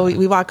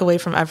 we walk away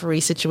from every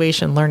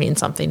situation learning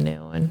something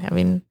new and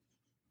having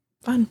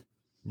fun.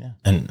 Yeah,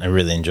 and I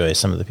really enjoy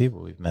some of the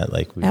people we've met.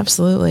 Like we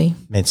absolutely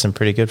made some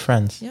pretty good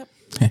friends. Yep.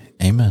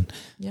 Amen.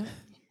 Yep.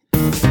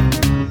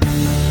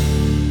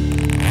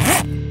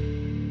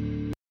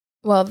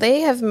 Well, they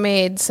have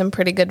made some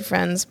pretty good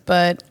friends,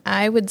 but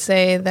I would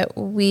say that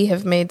we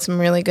have made some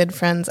really good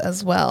friends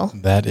as well.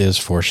 That is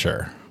for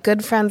sure.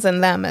 Good friends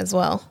in them as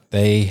well.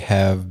 They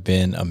have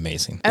been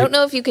amazing. I don't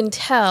know if you can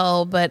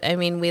tell, but I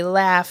mean, we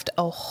laughed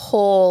a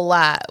whole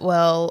lot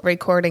while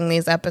recording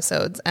these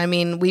episodes. I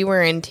mean, we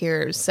were in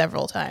tears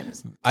several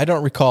times. I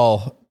don't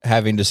recall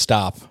having to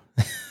stop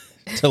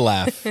to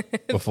laugh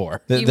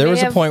before. There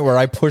was a point where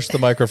I pushed the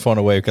microphone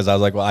away because I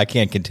was like, well, I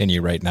can't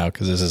continue right now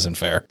because this isn't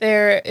fair.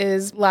 There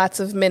is lots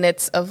of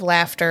minutes of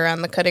laughter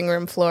on the cutting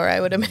room floor,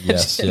 I would imagine.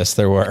 Yes,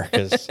 there were.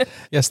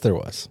 Yes, there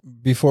was.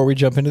 Before we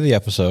jump into the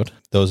episode,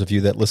 those of you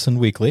that listen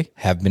weekly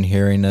have been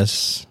hearing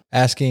us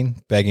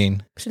asking,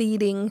 begging,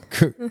 pleading,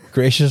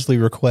 graciously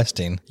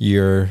requesting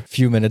your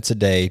few minutes a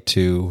day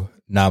to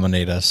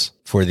nominate us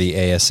for the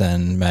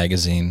ASN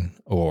Magazine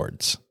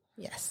Awards.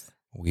 Yes.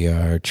 We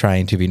are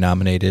trying to be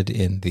nominated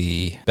in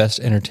the Best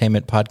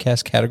Entertainment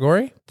Podcast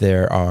category.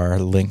 There are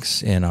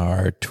links in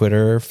our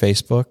Twitter,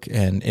 Facebook,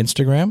 and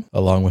Instagram,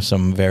 along with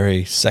some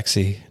very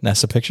sexy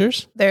Nessa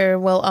pictures. There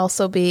will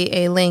also be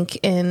a link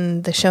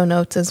in the show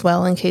notes as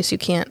well, in case you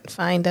can't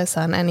find us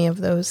on any of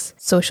those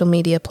social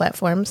media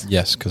platforms.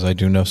 Yes, because I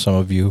do know some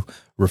of you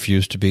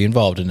refuse to be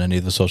involved in any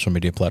of the social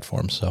media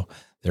platforms, so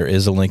there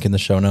is a link in the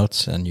show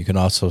notes, and you can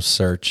also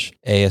search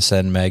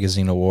ASN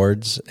Magazine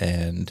Awards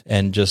and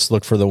just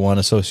look for the one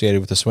associated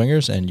with the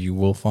Swingers, and you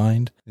will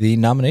find the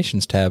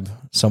nominations tab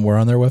somewhere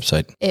on their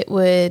website. It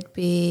would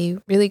be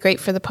really great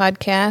for the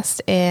podcast,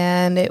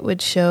 and it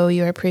would show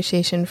your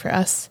appreciation for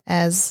us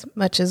as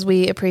much as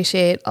we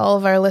appreciate all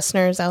of our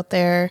listeners out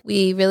there.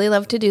 We really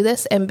love to do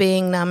this, and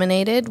being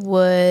nominated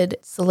would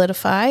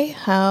solidify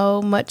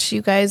how much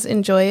you guys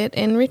enjoy it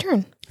in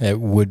return. It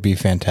would be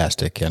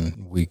fantastic,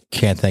 and we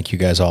can't thank you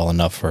guys all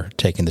enough for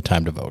taking the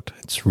time to vote.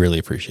 It's really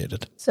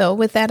appreciated. So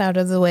with that out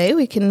of the way,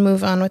 we can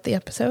move on with the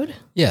episode.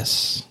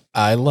 Yes.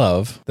 I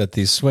love that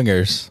these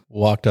swingers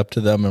walked up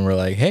to them and were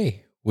like,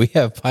 hey, we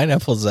have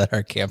pineapples at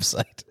our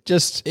campsite,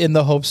 just in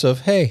the hopes of,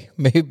 hey,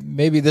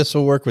 maybe this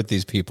will work with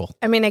these people.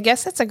 I mean, I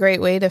guess that's a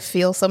great way to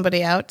feel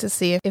somebody out, to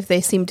see if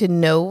they seem to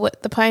know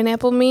what the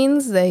pineapple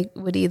means. They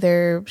would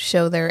either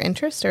show their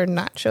interest or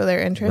not show their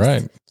interest.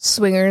 Right.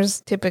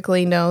 Swingers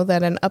typically know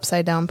that an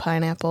upside down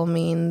pineapple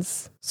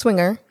means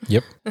swinger.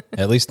 Yep.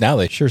 At least now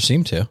they sure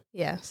seem to.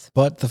 Yes.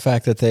 But the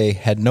fact that they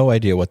had no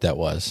idea what that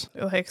was.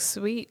 They're like,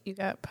 sweet, you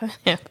got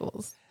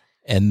pineapples.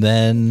 And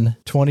then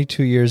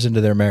 22 years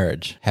into their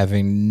marriage,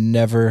 having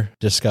never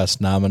discussed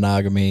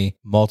non-monogamy,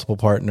 multiple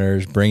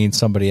partners, bringing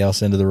somebody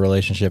else into the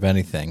relationship,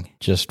 anything,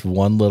 just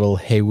one little,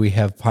 hey, we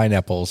have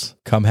pineapples,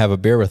 come have a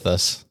beer with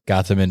us,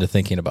 got them into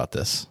thinking about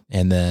this.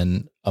 And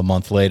then a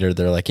month later,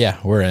 they're like, yeah,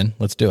 we're in,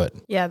 let's do it.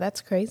 Yeah,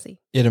 that's crazy.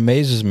 It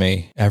amazes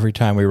me every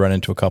time we run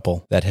into a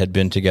couple that had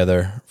been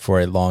together for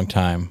a long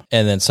time,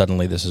 and then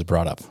suddenly this is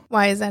brought up.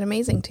 Why is that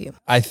amazing to you?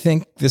 I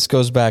think this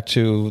goes back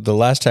to the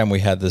last time we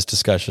had this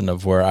discussion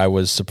of where I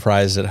was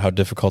surprised at how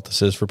difficult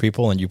this is for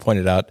people. And you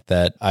pointed out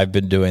that I've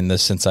been doing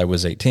this since I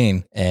was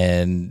 18.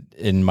 And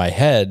in my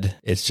head,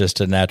 it's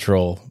just a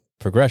natural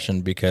progression,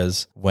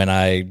 because when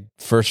I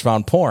first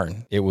found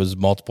porn, it was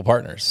multiple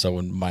partners. So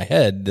in my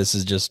head, this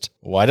is just,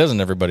 why doesn't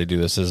everybody do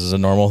this? This is a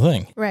normal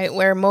thing. Right,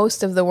 where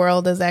most of the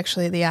world is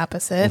actually the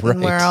opposite. Right.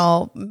 And we're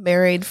all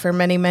married for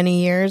many,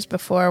 many years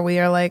before we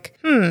are like,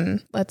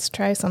 let's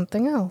try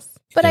something else.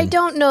 But I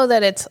don't know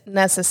that it's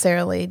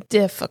necessarily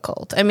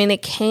difficult. I mean,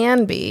 it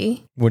can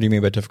be. What do you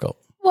mean by difficult?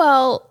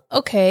 Well,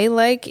 okay,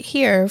 like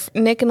here,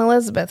 Nick and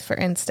Elizabeth, for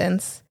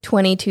instance,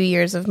 22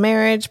 years of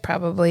marriage,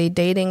 probably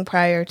dating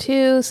prior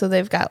to, so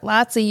they've got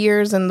lots of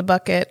years in the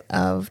bucket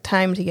of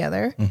time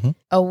together,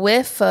 a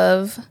whiff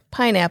of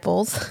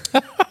pineapples,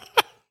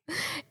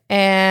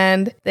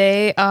 and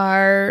they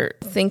are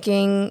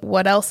thinking,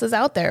 what else is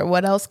out there?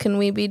 What else can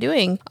we be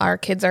doing? Our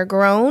kids are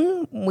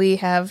grown. We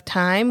have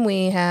time.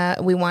 We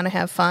want to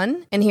have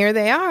fun. And here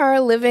they are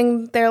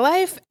living their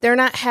life. They're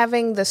not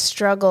having the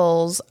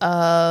struggles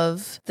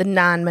of the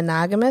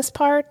non-monogamous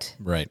part.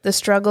 Right. The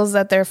struggles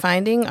that they're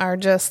finding are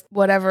just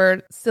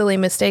whatever silly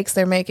mistakes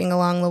they're making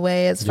along the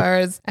way, as far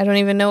as, I don't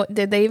even know,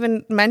 did they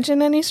even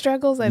mention any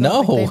struggles? I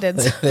don't think they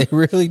did. They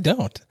really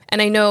don't.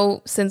 And I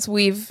know since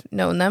we've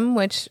known them,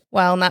 which,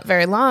 while not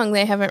very long,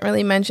 they haven't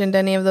really mentioned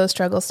any of those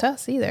struggles to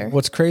us either.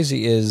 What's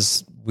crazy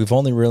is we've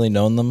only really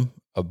known them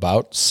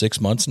about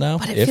 6 months now.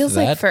 But it feels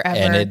like forever.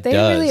 And they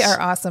really are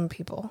awesome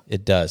people.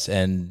 It does.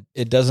 And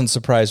it doesn't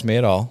surprise me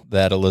at all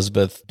that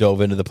Elizabeth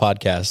dove into the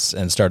podcasts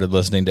and started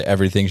listening to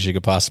everything she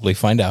could possibly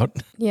find out.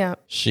 Yeah.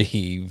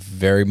 She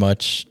very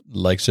much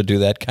likes to do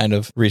that kind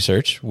of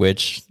research,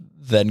 which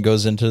then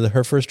goes into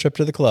her first trip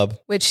to the club,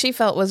 which she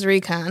felt was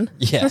recon.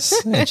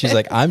 Yes. And she's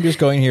like, I'm just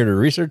going here to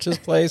research this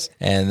place,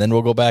 and then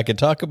we'll go back and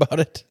talk about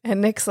it.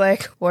 And Nick's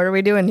like, what are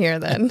we doing here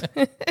then?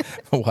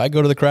 Why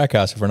go to the crack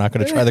house if we're not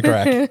going to try the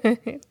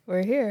crack?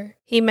 We're here.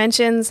 He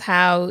mentions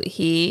how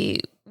he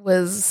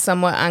was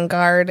somewhat on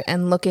guard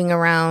and looking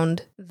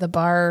around the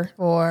bar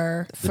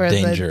for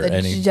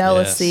the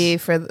jealousy,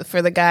 for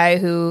the guy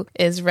who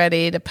is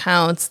ready to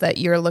pounce that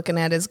you're looking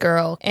at his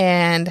girl,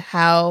 and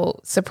how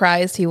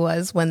surprised he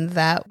was when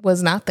that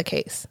was not the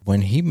case.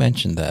 When he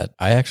mentioned that,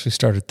 I actually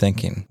started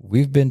thinking,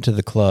 we've been to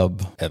the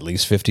club at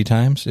least 50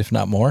 times, if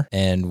not more,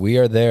 and we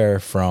are there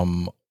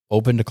from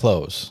open to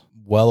close,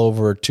 well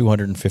over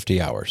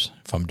 250 hours,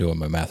 if I'm doing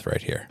my math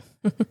right here.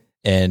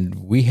 And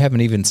we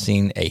haven't even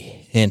seen a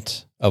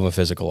hint of a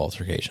physical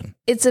altercation.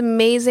 It's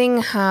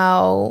amazing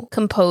how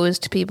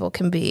composed people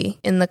can be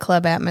in the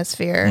club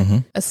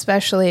atmosphere,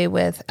 especially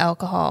with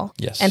alcohol.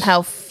 Yes. And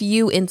how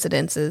few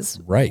incidences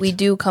we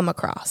do come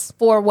across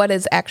for what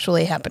is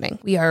actually happening.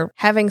 We are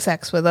having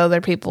sex with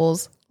other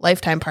people's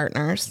lifetime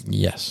partners.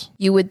 Yes.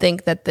 You would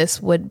think that this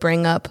would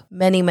bring up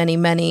many, many,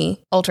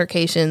 many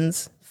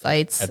altercations,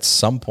 fights. At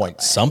some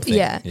point, something.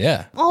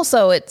 Yeah.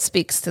 Also, it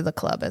speaks to the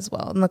club as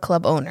well and the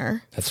club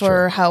owner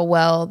for how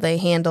well they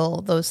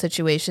handle those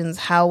situations,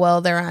 how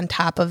well they're on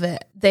top of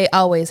it. They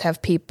always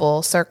have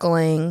people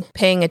circling,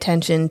 paying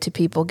attention to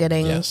people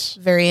getting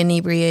very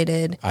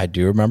inebriated. I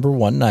do remember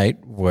one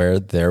night where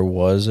there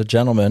was a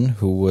gentleman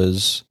who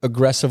was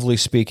aggressively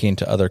speaking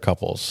to other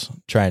couples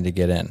trying to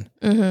get in.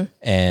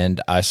 And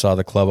I saw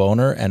the club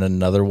owner and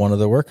another one of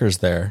the workers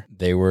there.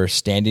 They were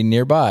standing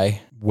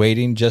nearby,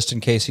 waiting just in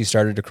case he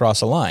started to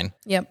cross a line.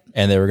 Yep.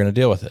 And they were going to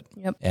deal with it.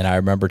 Yep. And I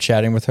remember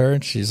chatting with her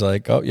and she's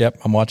like, oh, yep,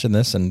 I'm watching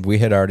this. And we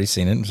had already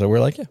seen it. And so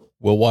we're like, yeah,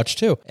 we'll watch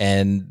too.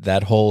 And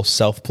that whole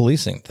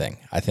self-policing thing,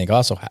 I think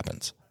also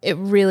happens. It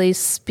really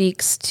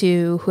speaks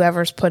to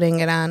whoever's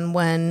putting it on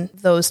when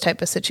those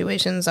type of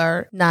situations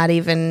are not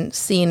even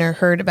seen or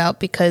heard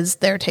about because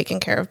they're taken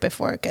care of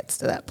before it gets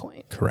to that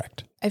point.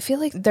 Correct. I feel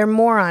like they're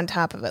more on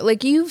top of it.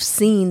 Like you've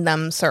seen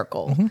them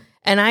circle.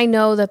 And I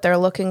know that they're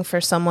looking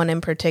for someone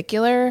in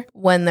particular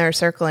when they're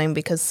circling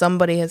because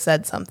somebody has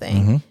said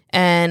something.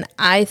 And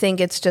I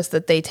think it's just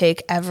that they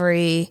take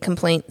every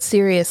complaint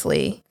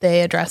seriously.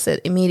 They address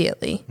it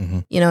immediately.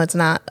 You know, it's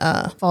not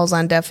falls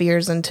on deaf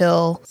ears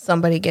until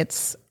somebody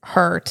gets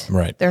hurt.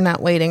 Right. They're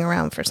not waiting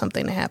around for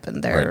something to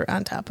happen. They're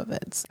on top of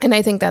it. And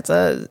I think that's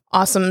a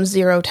awesome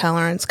zero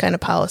tolerance kind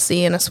of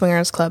policy in a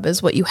swingers club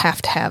is what you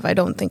have to have. I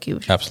don't think you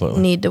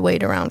need to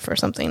wait around for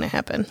something to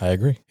happen. I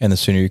agree. And the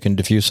sooner you can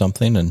diffuse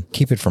something and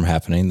keep it from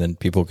happening, then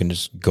people can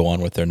just go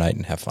on with their night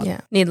and have fun.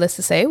 Yeah. Needless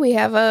to say, we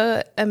have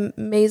a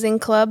amazing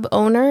club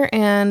owner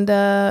and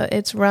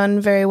it's run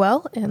very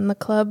well. And the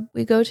club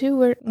we go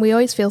to, we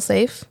always feel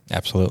safe.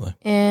 Absolutely.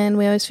 And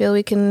we always feel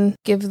we can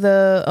give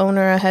the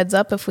owner a heads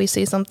up if we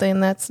see something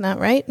that's not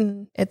right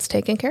and it's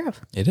taken care of.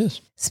 It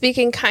is.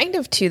 Speaking kind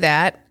of to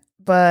that,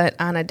 but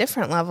on a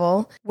different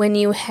level, when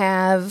you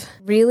have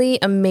really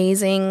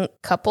amazing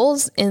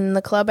couples in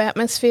the club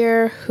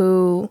atmosphere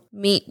who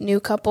meet new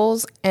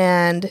couples,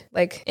 and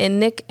like in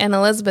Nick and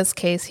Elizabeth's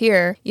case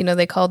here, you know,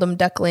 they called them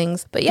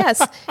ducklings, but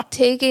yes,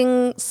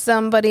 taking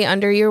somebody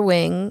under your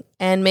wing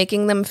and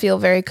making them feel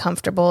very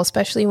comfortable,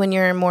 especially when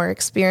you're a more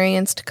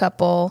experienced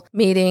couple,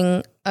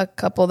 meeting a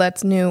couple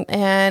that's new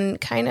and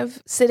kind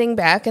of sitting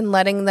back and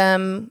letting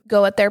them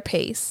go at their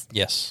pace.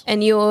 Yes.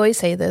 And you always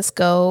say this,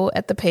 go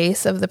at the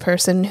pace of the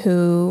person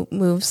who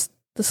moves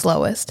the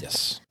slowest.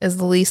 Yes. Is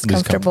the least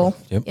comfortable.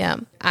 Yep. Yeah.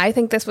 I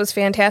think this was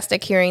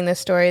fantastic hearing this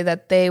story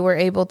that they were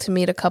able to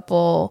meet a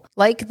couple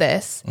like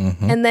this.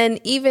 And then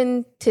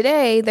even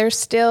today, they're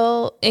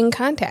still in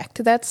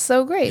contact. That's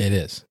so great. It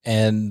is.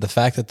 And the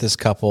fact that this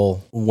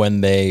couple, when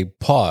they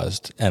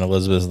paused and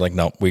Elizabeth was like,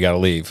 no, we got to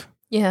leave.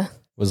 Yeah.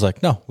 Was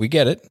like, no, we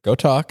get it. Go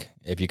talk.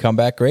 If you come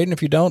back, great. And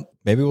if you don't,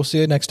 maybe we'll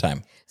see you next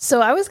time.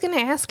 So I was going to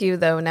ask you,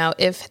 though, now,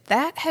 if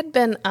that had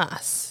been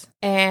us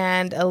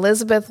and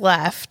Elizabeth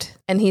left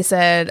and he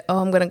said, oh,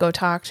 I'm going to go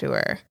talk to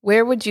her,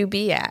 where would you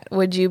be at?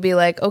 Would you be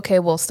like, okay,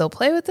 we'll still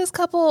play with this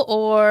couple,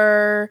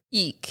 or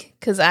eek?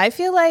 Because I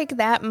feel like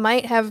that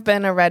might have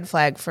been a red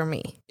flag for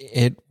me.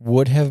 It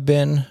would have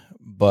been,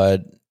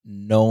 but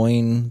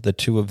knowing the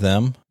two of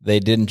them, they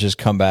didn't just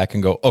come back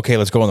and go, okay,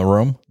 let's go in the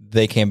room.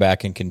 They came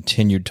back and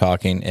continued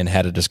talking and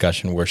had a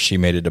discussion where she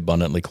made it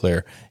abundantly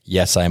clear,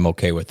 yes, I'm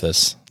okay with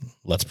this.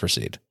 Let's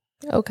proceed.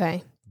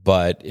 Okay.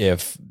 But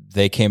if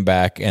they came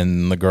back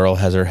and the girl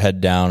has her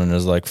head down and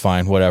is like,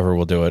 fine, whatever,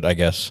 we'll do it, I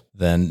guess,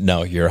 then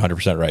no, you're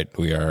 100% right.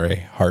 We are a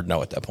hard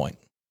no at that point.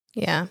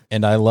 Yeah.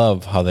 And I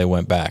love how they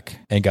went back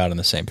and got on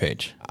the same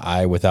page.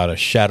 I, without a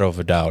shadow of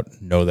a doubt,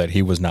 know that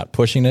he was not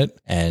pushing it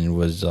and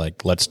was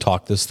like, let's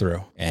talk this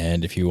through.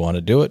 And if you want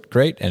to do it,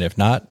 great. And if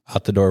not,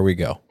 out the door we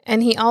go.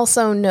 And he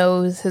also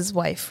knows his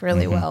wife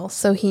really well.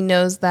 So he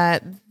knows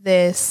that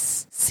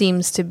this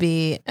seems to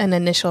be an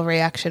initial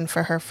reaction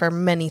for her for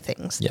many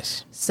things.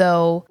 Yes.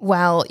 So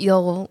while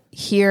you'll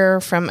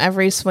hear from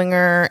every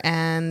swinger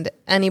and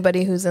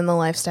anybody who's in the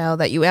lifestyle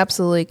that you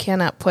absolutely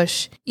cannot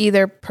push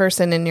either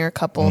person in your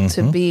couple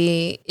to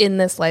be in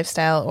this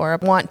lifestyle or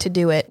want to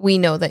do it, we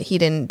know that he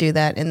didn't do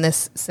that in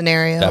this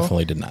scenario.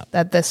 Definitely did not.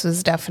 That this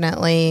was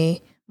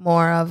definitely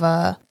more of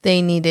a,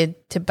 they needed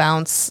to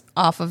bounce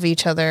off of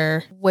each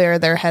other where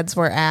their heads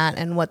were at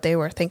and what they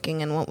were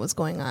thinking and what was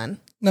going on.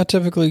 Now,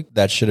 typically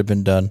that should have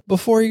been done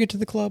before you get to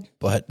the club,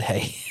 but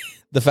hey,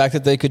 the fact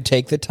that they could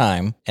take the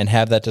time and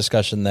have that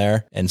discussion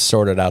there and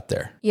sort it out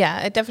there.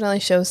 Yeah, it definitely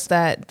shows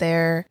that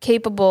they're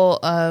capable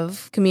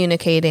of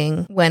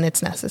communicating when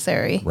it's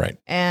necessary. Right.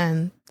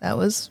 And that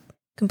was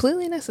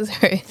completely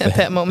necessary at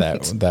that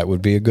moment. That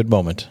would be a good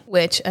moment.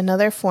 Which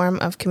another form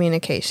of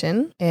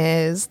communication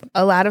is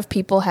a lot of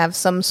people have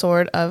some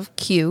sort of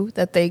cue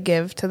that they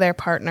give to their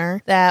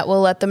partner that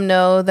will let them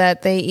know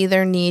that they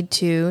either need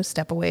to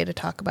step away to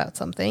talk about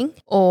something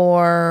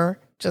or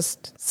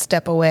just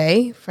step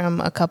away from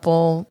a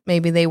couple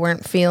maybe they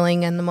weren't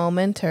feeling in the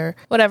moment or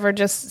whatever,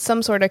 just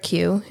some sort of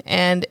cue.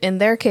 And in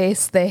their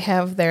case, they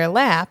have their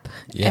lap.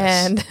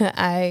 Yes. And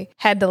I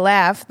had to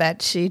laugh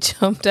that she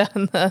jumped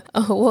on the,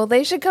 oh, well,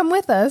 they should come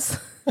with us.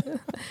 Because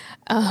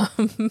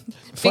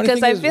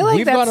I feel like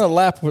we've gone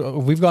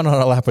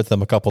on a lap with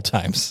them a couple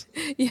times.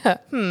 Yeah.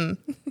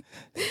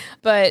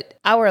 But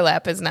our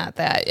lap is not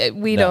that.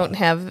 We don't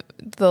have,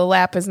 the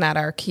lap is not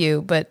our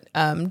cue, but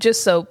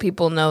just so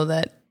people know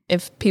that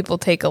if people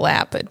take a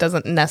lap, it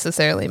doesn't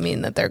necessarily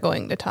mean that they're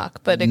going to talk,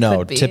 but it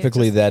could be.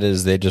 Typically that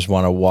is, they just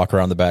want to walk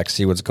around the back,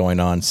 see what's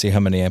going on, see how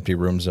many empty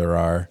rooms there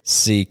are,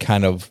 see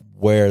kind of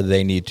where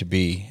they need to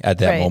be at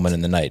that moment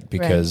in the night.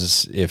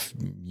 Because if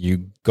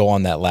you go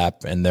on that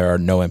lap and there are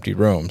no empty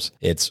rooms,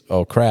 it's,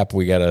 oh crap,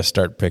 we got to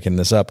start picking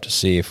this up to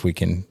see if we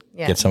can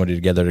get somebody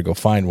together to go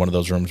find one of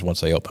those rooms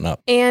once they open up.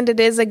 And it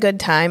is a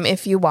good time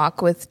if you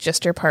walk with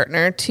just your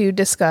partner to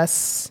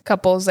discuss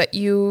couples that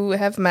you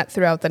have met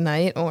throughout the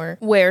night or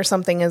where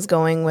something is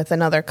going with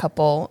another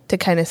couple to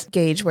kind of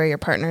gauge where your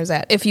partner is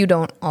at if you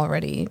don't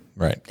already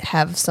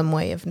have some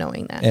way of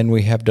knowing that. And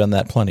we have done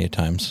that plenty of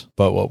times.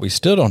 But what we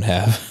still don't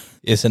have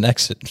is an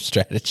exit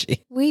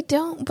strategy. We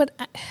don't, but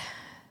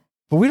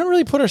we don't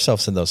really put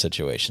ourselves in those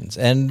situations.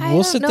 And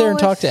we'll sit there and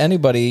talk to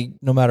anybody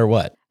no matter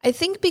what. I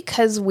think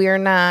because we're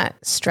not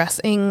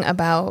stressing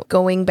about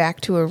going back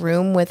to a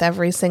room with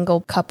every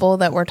single couple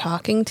that we're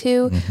talking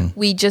to,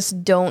 we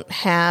just don't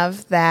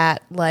have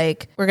that,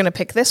 like, we're going to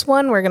pick this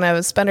one, we're going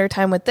to spend our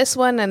time with this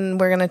one, and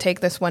we're going to take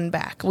this one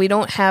back. We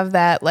don't have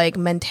that, like,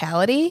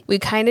 mentality. We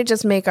kind of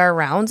just make our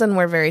rounds and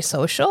we're very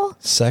social.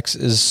 Sex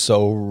is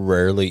so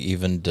rarely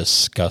even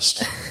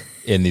discussed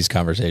in these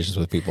conversations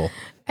with people.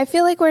 I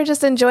feel like we're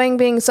just enjoying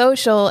being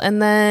social, and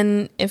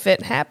then if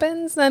it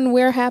happens, then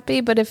we're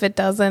happy. But if it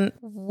doesn't,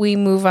 we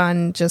move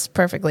on just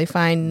perfectly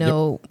fine.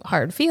 No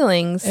hard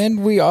feelings.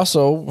 And we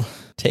also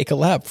take a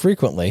lap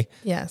frequently.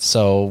 Yes.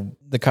 So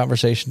the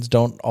conversations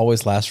don't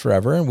always last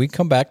forever, and we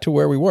come back to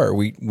where we were.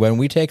 When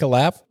we take a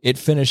lap, it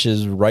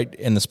finishes right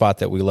in the spot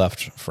that we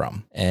left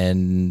from.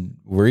 And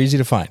we're easy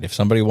to find. If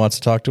somebody wants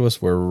to talk to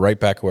us, we're right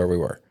back where we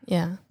were.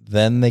 Yeah.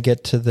 Then they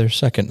get to their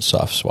second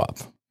soft swap.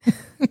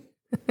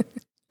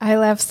 I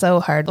laughed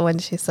so hard when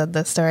she said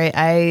this story.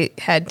 I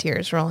had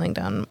tears rolling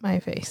down my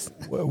face.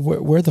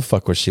 Where the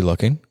fuck was she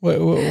looking?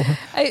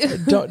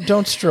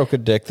 Don't stroke a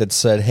dick that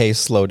said, hey,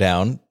 slow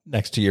down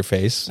next to your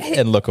face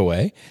and look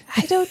away.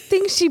 I don't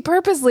think she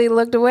purposely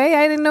looked away.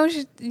 I didn't know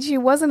she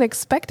wasn't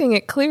expecting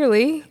it,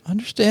 clearly.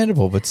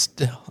 Understandable, but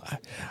still,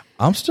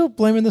 I'm still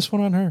blaming this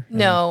one on her.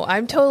 No,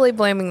 I'm totally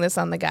blaming this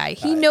on the guy.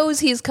 He knows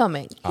he's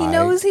coming. He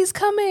knows he's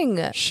coming.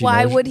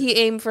 Why would he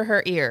aim for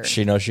her ear?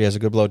 She knows she has a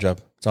good blowjob.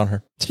 It's on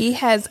her. He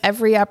has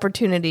every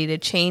opportunity to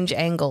change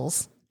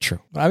angles. True.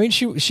 I mean,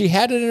 she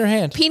had it in her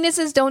hand.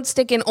 Penises don't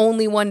stick in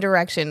only one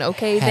direction,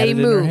 okay? They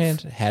move.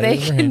 They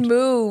can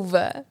move.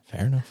 Fair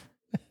enough.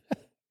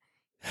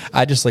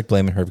 I just like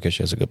blaming her because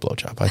she has a good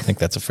blowjob. I think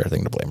that's a fair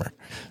thing to blame her.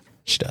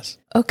 She does.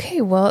 Okay,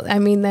 well, I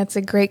mean, that's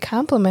a great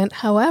compliment.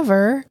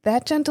 However,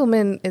 that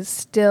gentleman is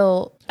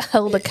still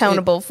held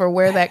accountable for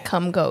where that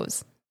cum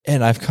goes.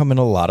 And I've come in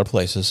a lot of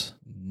places,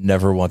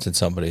 never once in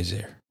somebody's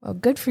ear. Well,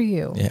 good for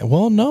you. Yeah.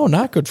 Well, no,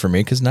 not good for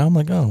me, because now I'm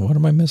like, oh, what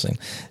am I missing?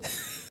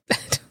 I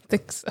don't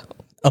think so.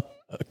 Oh,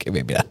 okay,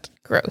 maybe not.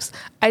 Gross.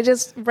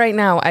 Right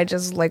now, I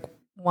just like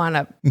want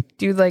to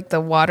do like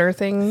the water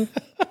thing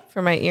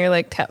for my ear,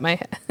 like tap my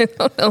head. I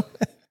don't know.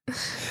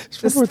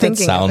 Just what that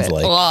sounds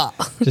like.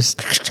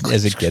 Just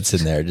as it gets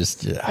in there,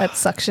 just that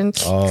suction.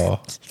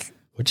 Oh,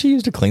 what'd you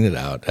use to clean it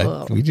out?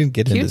 We didn't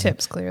get into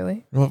Q-tips.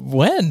 Clearly,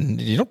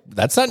 when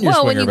that's not in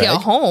your when you bag.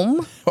 get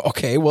home.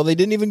 Okay, well they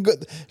didn't even go.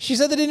 She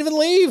said they didn't even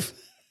leave.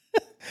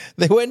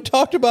 They went and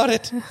talked about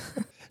it.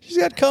 She's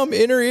got cum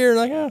in her ear,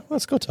 like,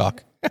 let's go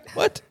talk.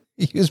 What?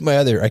 Use my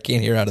other. I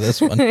can't hear out of this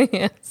one.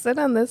 Yeah, sit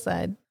on this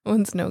side.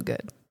 One's no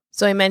good.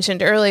 So I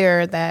mentioned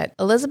earlier that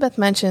Elizabeth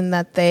mentioned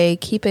that they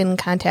keep in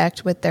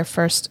contact with their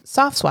first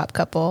soft swap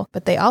couple,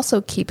 but they also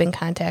keep in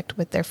contact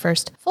with their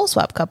first full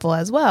swap couple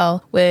as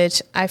well,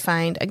 which I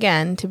find,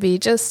 again, to be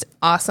just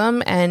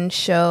awesome and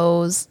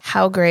shows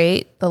how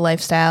great the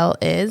lifestyle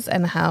is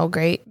and how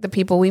great the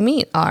people we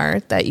meet are,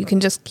 that you can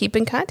just keep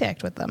in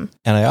contact with them.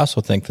 And I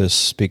also think this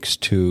speaks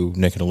to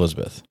Nick and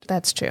Elizabeth.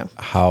 That's true.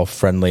 How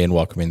friendly and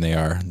welcoming they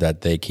are,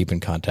 that they keep in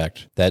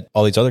contact, that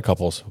all these other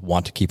couples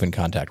want to keep in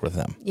contact with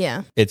them.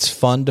 Yeah. It's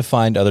fun to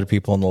find other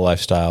people in the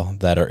lifestyle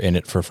that are in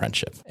it for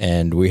friendship.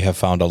 And we have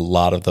found a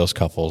lot of those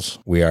couples.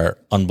 We are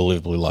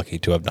unbelievably lucky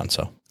to have done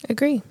so.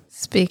 Agree.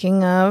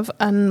 Speaking of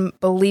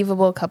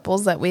unbelievable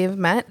couples that we've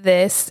met,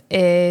 this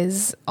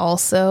is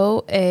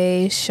also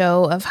a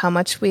show of how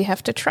much we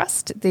have to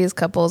trust these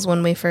couples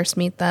when we first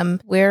meet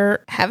them.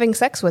 We're having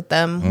sex with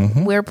them.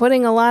 Mm-hmm. We're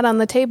putting a lot on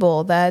the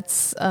table.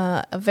 That's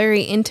a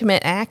very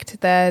intimate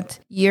act that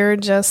you're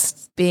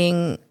just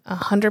being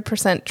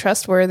 100%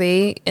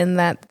 trustworthy in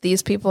that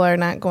these people are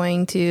not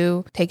going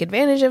to take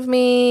advantage of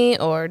me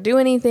or do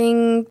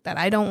anything that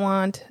I don't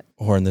want.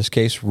 Or in this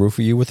case,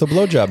 roofie you with a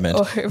blowjob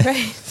mint.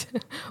 Right.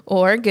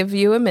 Or give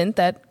you a mint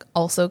that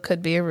also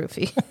could be a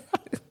roofie.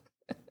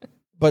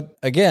 But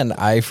again,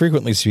 I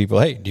frequently see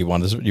people, hey, do you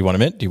want this? Do you want a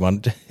mint? Do you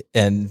want?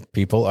 And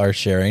people are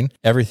sharing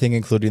everything,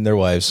 including their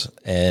wives,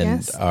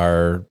 and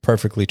are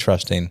perfectly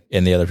trusting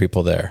in the other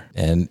people there.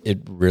 And it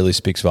really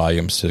speaks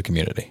volumes to the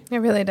community. It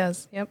really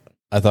does. Yep.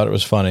 I thought it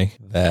was funny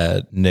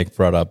that Nick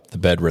brought up the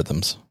bed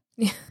rhythms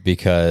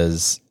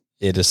because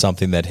it is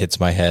something that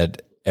hits my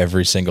head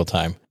every single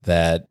time,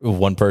 that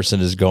one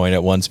person is going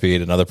at one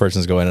speed, another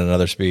person's going at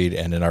another speed,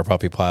 and in our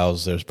puppy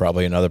piles, there's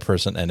probably another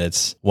person, and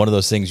it's one of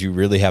those things you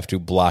really have to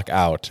block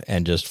out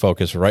and just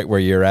focus right where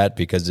you're at,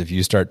 because if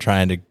you start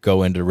trying to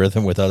go into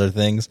rhythm with other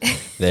things,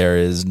 there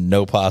is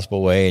no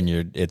possible way,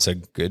 and it's a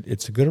good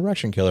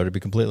erection killer, to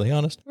be completely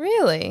honest.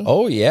 Really?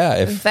 Oh yeah,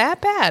 if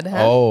that bad, huh?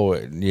 Oh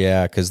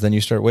yeah, because then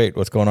you start, wait,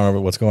 what's going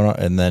on,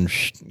 and then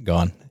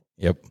gone.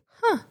 Yep.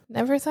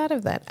 Never thought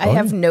of that. I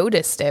have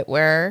noticed it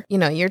where,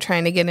 you're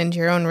trying to get into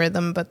your own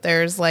rhythm, but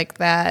there's like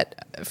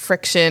that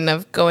friction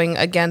of going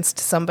against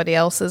somebody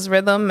else's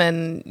rhythm.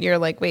 And you're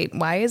like, wait,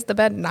 why is the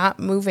bed not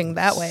moving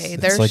that way?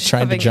 It's like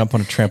trying to jump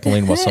on a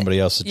trampoline while somebody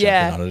else is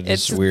jumping on it.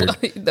 It's weird.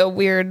 The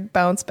weird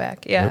bounce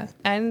back. Yeah. Yep.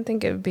 I didn't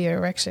think it would be an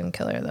erection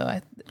killer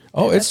though.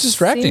 It's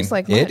distracting.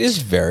 It is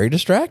very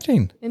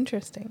distracting.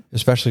 Interesting.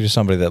 Especially to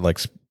somebody that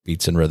likes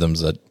beats and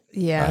rhythms that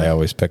I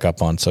always pick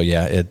up on. So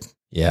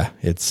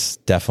it's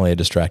definitely a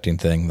distracting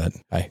thing that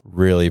I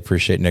really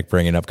appreciate Nick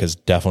bringing up, because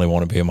definitely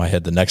want to be in my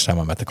head the next time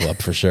I'm at the club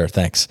for sure.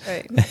 Thanks.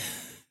 Right.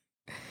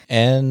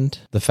 And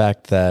the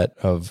fact that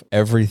of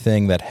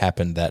everything that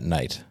happened that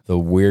night, the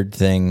weird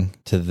thing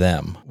to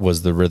them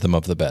was the rhythm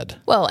of the bed.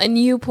 Well, and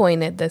you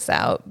pointed this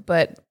out,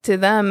 but to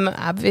them,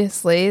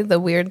 obviously, the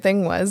weird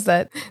thing was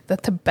that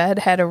the bed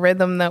had a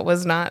rhythm that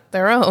was not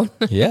their own.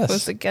 Yes. It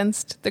was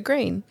against the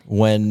grain.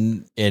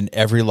 When in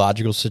every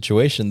logical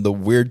situation, the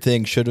weird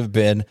thing should have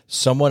been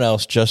someone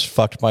else just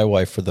fucked my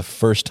wife for the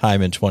first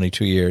time in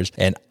 22 years,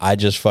 and I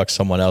just fucked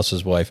someone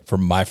else's wife for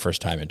my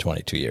first time in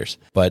 22 years.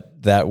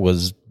 But that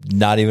was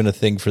not even a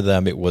thing for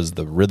them. It was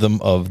the rhythm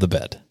of the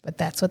bed. But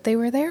that's what they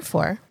were there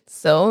for.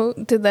 So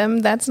to them,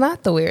 that's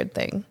not the weird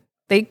thing.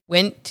 They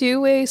went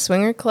to a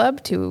swinger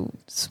club to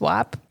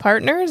swap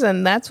partners,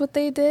 and that's what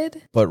they did.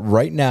 But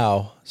right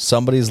now,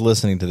 somebody's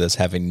listening to this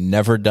having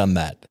never done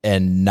that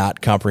and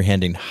not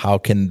comprehending how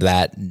can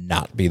that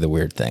not be the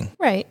weird thing.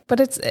 Right. But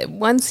it's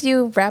once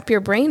you wrap your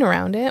brain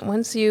around it,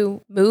 once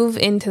you move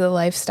into the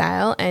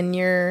lifestyle and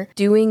you're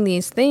doing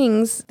these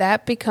things,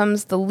 that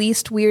becomes the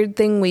least weird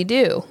thing we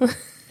do.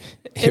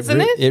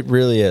 Isn't it? It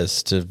really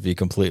is, to be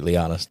completely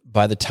honest.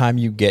 By the time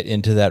you get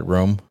into that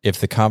room, if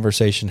the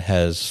conversation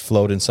has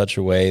flowed in such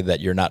a way that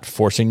you're not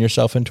forcing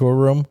yourself into a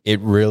room, it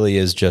really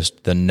is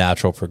just the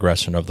natural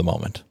progression of the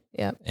moment.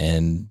 Yep.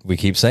 And we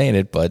keep saying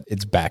it, but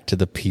it's back to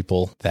the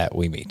people that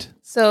we meet.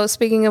 So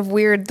speaking of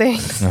weird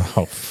things.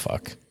 Oh,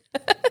 fuck.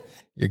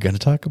 You're going to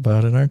talk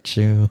about it, aren't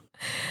you?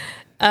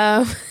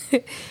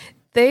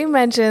 They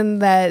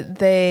mentioned that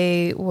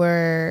they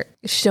were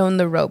shown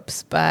the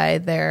ropes by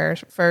their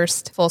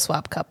first full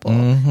swap couple.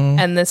 Mm-hmm.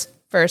 And this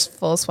first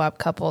full swap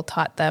couple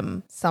taught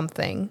them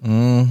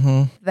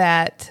something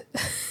that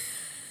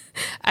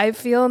I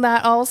feel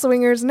not all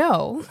swingers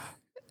know.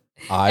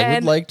 I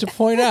would like to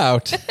point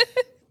out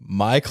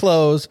my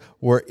clothes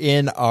were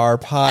in our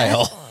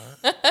pile.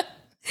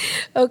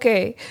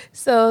 Okay,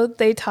 so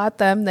they taught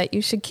them that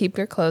you should keep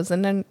your clothes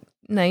in a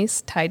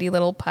nice, tidy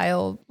little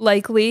pile,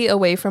 likely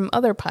away from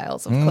other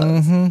piles of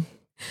clothes. Mm-hmm.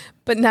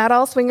 But not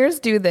all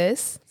swingers do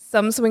this.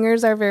 Some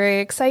swingers are very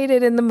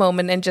excited in the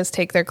moment and just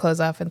take their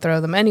clothes off and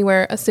throw them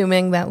anywhere,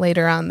 assuming that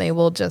later on they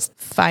will just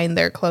find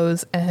their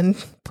clothes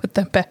and put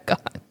them back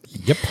on.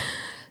 Yep.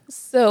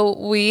 So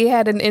we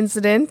had an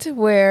incident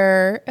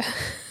where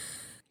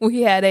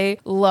we had a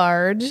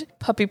large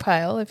puppy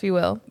pile, if you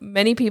will.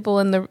 Many people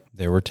in the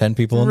There were 10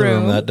 people in the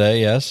room that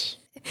day, yes.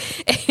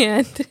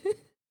 And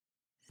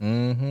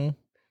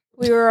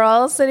we were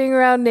all sitting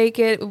around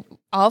naked,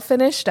 all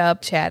finished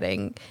up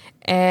chatting,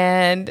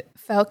 and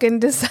Falcon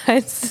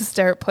decides to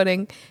start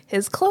putting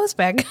his clothes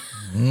back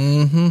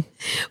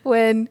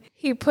when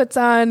he puts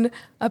on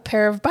a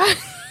pair of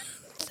boxers.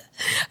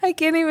 I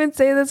can't even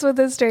say this with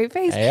a straight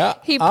face. Hey,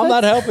 I'm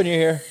not helping you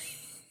here.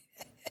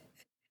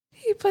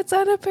 He puts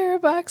on a pair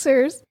of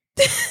boxers,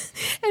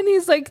 and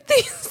he's like,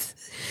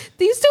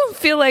 these don't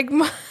feel like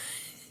mine.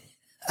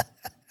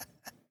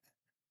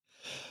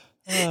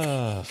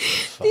 Oh,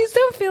 these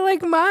don't feel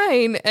like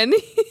mine. And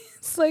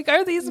he's like,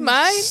 are these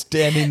mine?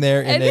 Standing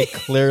there in a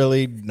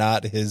clearly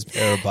not his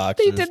pair of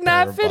boxers. They did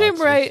not fit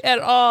him right at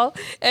all.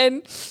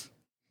 And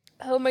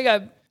oh my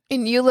God,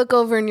 And you look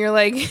over and you're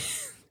like,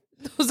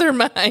 those are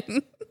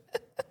mine.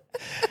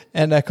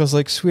 And Echo's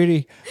like,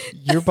 sweetie,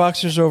 your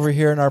boxers over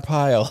here in our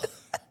pile.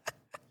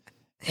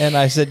 And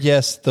I said,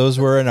 yes, those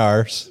were in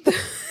ours.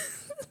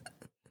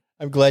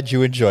 I'm glad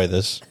you enjoy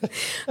this.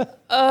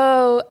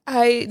 Oh,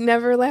 I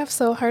never laughed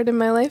so hard in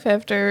my life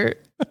after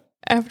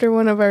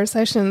one of our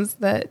sessions.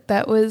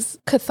 That was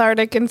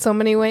cathartic in so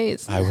many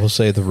ways. I will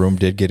say the room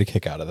did get a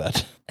kick out of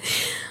that.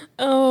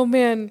 Oh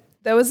man,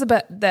 that was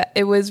that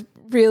it was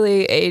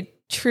really a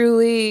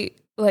truly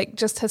like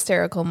just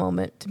hysterical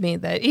moment to me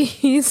that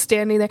he's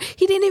standing there.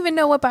 He didn't even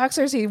know what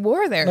boxers he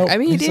wore there. Nope. I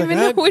mean, he didn't even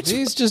know which.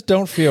 These just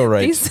don't feel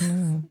right.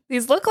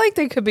 These look like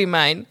they could be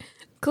mine.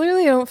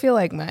 Clearly, don't feel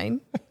like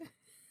mine.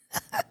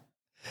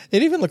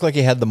 It even looked like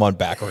he had them on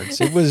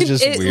backwards. It was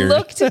just weird. It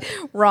looked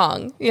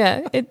wrong.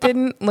 Yeah, it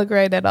didn't look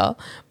right at all.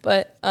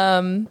 But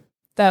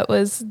that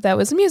was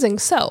amusing.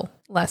 So,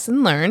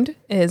 lesson learned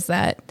is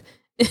that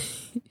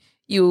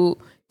you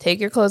take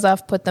your clothes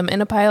off, put them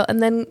in a pile,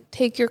 and then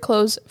take your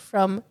clothes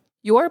from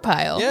your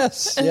pile.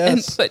 Yes.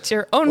 And put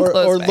your own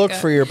clothes or back look on.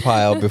 for your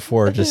pile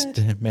before just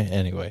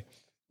anyway.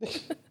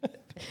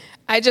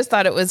 I just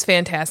thought it was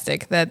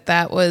fantastic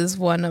that was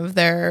one of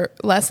their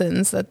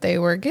lessons that they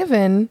were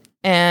given,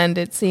 and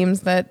it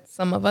seems that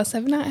some of us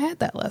have not had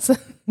that lesson.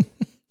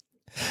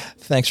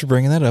 Thanks for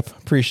bringing that up.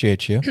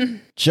 Appreciate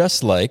you.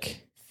 Just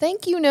like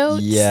thank you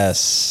notes.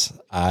 Yes,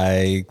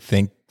 I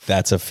think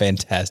that's a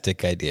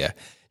fantastic idea.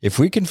 If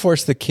we can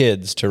force the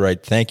kids to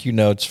write thank you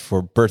notes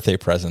for birthday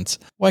presents,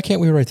 why can't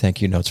we write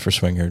thank you notes for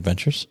Swinger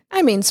Adventures?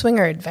 I mean,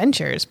 Swinger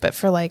Adventures, but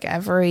for like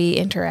every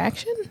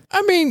interaction?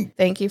 I mean,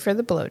 thank you for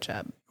the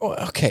blowjob.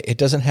 Okay, it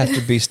doesn't have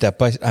to be step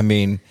by step. I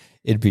mean,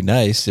 it'd be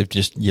nice if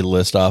just you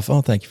list off,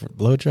 oh, thank you for the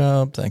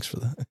blowjob. Thanks for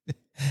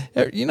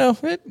the, you know,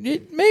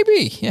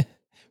 maybe. Yeah. It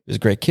was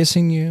great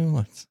kissing you.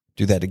 Let's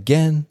do that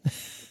again.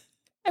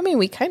 I mean,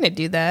 we kind of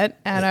do that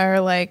at our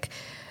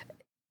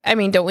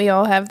don't we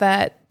all have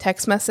that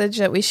text message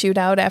that we shoot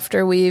out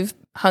after we've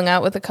hung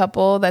out with a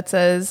couple that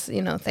says,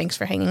 you know, thanks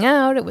for hanging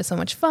out. It was so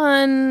much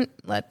fun.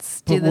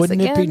 Let's do this again.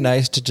 Wouldn't it be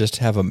nice to just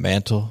have a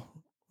mantle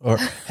or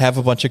have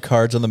a bunch of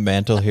cards on the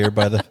mantle here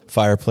by the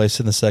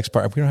fireplace in the sex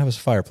part? We don't have a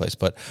fireplace,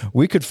 but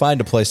we could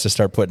find a place to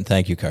start putting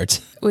thank you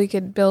cards. We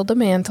could build a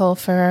mantle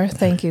for our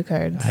thank you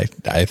cards.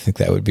 I think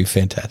that would be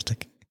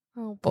fantastic.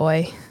 Oh,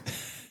 boy.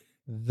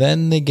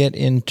 Then they get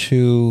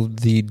into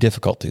the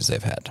difficulties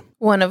they've had.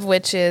 One of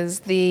which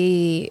is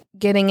the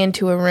getting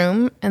into a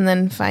room and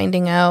then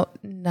finding out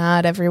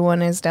not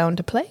everyone is down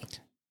to play.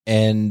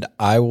 And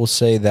I will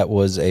say that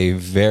was a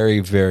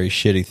very, very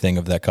shitty thing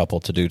of that couple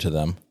to do to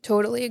them.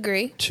 Totally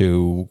agree.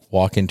 To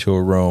walk into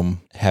a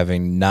room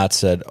having not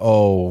said,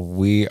 oh,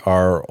 we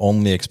are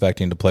only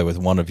expecting to play with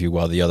one of you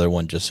while the other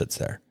one just sits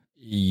there.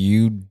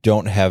 You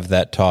don't have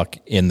that talk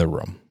in the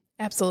room.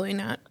 Absolutely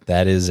not.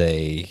 That is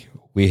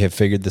we have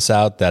figured this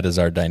out. That is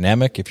our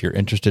dynamic. If you're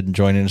interested in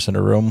joining us in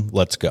a room,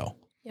 let's go.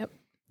 Yep.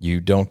 You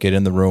don't get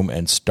in the room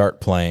and start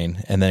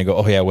playing and then go,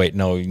 oh, yeah, wait,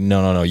 no,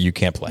 you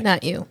can't play.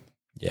 Not you.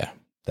 Yeah,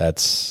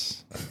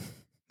 that's...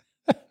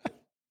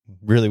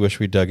 Really wish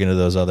we dug into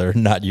those other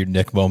not you,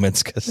 Nick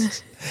moments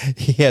because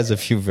he has a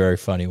few very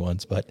funny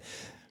ones, but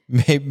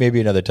maybe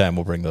another time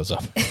we'll bring those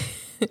up.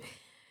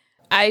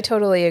 I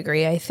totally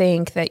agree. I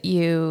think that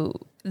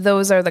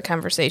those are the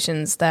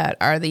conversations that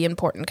are the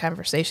important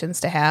conversations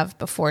to have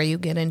before you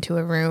get into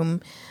a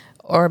room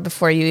or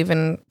before you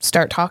even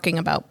start talking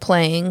about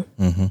playing.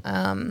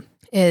 Mm-hmm.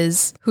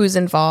 Is who's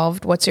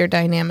involved, what's your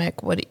dynamic,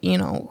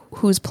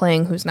 who's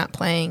playing, who's not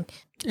playing.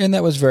 And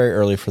that was very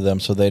early for them,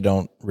 so they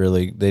didn't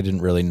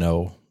really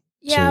know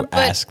to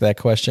ask that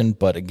question.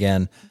 But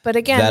again,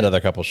 that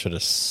other couple should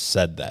have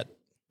said that.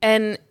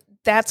 And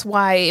that's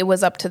why it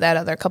was up to that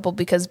other couple,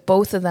 because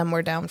both of them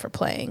were down for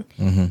playing.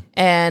 Mm-hmm.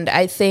 And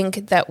I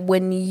think that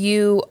when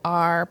you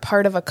are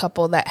part of a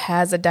couple that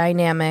has a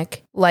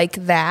dynamic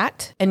like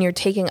that, and you're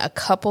taking a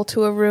couple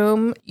to a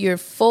room, you're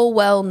full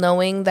well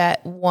knowing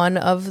that one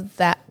of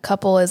that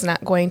couple is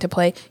not going to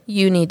play.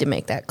 You need to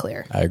make that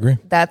clear. I agree.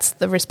 That's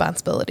the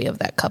responsibility of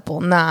that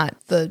couple, not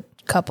the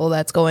couple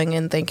that's going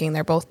in thinking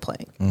they're both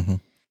playing. Mm-hmm.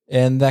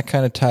 And that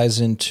kind of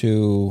ties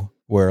into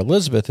where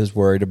Elizabeth is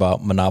worried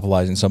about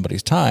monopolizing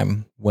somebody's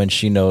time when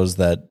she knows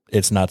that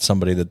it's not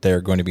somebody that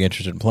they're going to be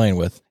interested in playing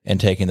with and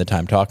taking the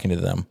time talking to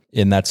them.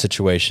 In that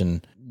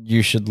situation,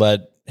 you should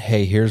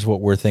hey, here's what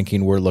we're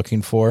thinking we're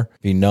looking for,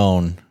 be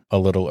known a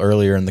little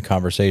earlier in the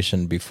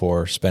conversation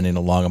before spending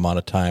a long amount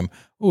of time.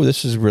 Ooh,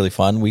 this is really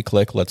fun. We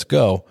click, let's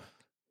go,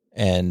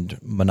 and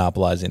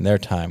monopolizing their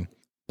time.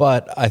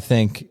 But I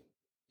think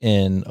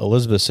in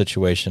Elizabeth's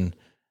situation,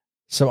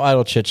 some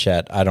idle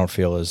chit-chat I don't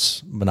feel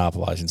is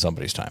monopolizing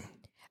somebody's time.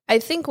 I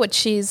think what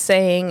she's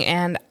saying,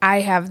 and I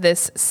have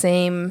this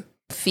same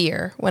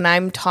fear when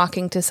I'm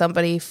talking to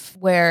somebody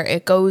where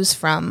it goes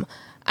from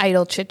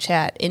idle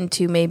chit-chat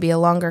into maybe a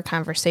longer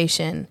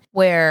conversation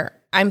where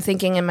I'm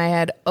thinking in my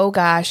head, oh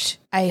gosh,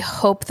 I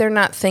hope they're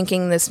not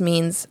thinking this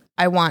means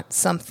I want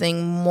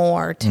something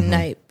more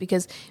tonight,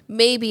 because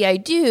maybe I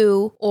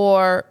do,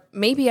 or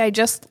maybe I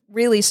just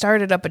really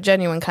started up a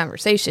genuine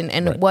conversation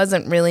and it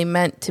wasn't really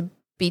meant to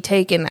be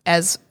taken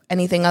as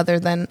anything other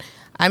than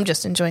I'm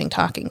just enjoying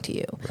talking to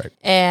you. Right.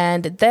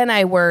 And then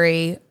I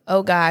worry,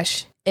 oh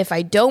gosh, if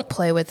I don't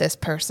play with this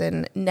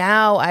person,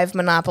 now I've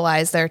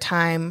monopolized their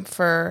time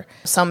for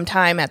some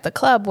time at the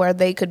club where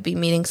they could be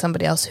meeting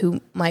somebody else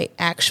who might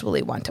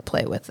actually want to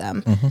play with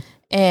them.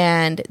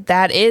 And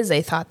that is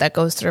a thought that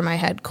goes through my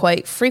head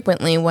quite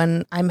frequently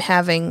when I'm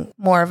having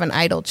more of an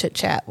idle chit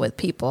chat with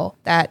people.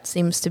 That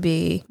seems to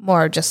be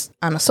more just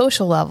on a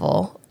social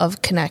level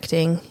of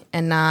connecting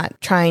and not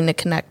trying to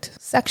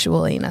connect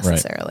sexually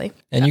necessarily.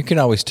 Right. And you can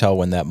always tell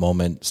when that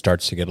moment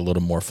starts to get a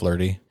little more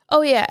flirty.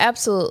 Oh, yeah,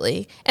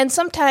 absolutely. And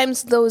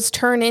sometimes those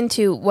turn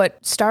into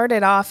what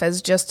started off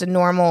as just a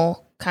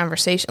normal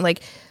conversation.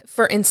 Like,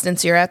 for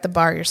instance, you're at the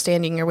bar, you're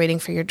standing, you're waiting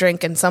for your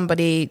drink, and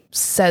somebody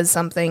says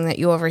something that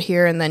you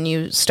overhear, and then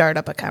you start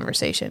up a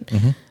conversation.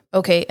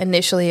 Okay,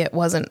 initially it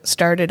wasn't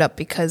started up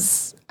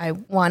because I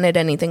wanted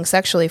anything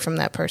sexually from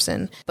that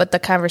person, but the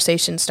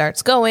conversation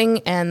starts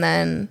going, and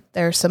then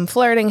there's some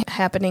flirting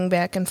happening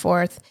back and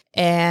forth,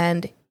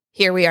 and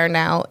here we are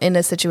now in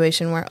a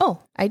situation where,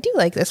 oh, I do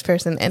like this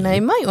person and I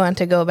might want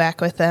to go back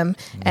with them.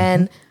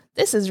 And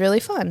this is really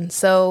fun.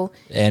 So,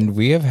 and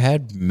we have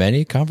had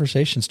many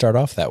conversations start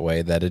off that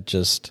way, that it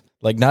just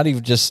like, not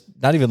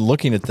even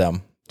looking at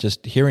them,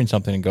 just hearing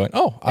something and going,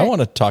 oh, I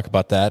want to talk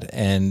about that.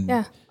 And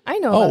yeah, I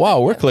know. Oh, wow,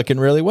 we're clicking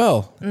really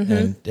well.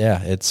 And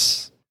yeah,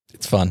 it's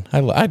fun. I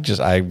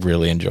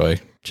really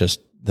enjoy just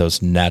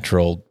those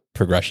natural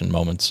progression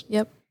moments.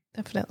 Yep,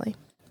 definitely.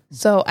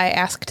 So I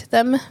asked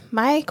them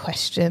my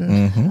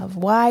question of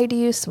why do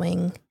you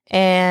swing?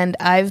 And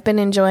I've been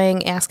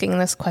enjoying asking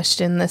this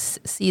question this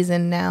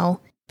season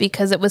now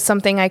because it was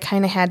something I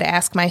kind of had to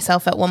ask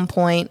myself at one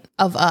point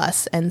of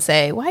us and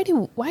say, why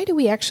do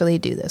we actually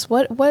do this?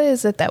 What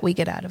is it that we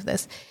get out of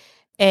this?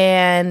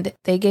 And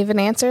they gave an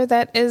answer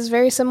that is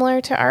very similar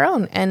to our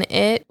own. And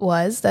it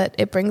was that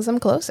it brings them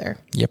closer.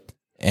 Yep.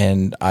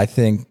 And I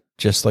think,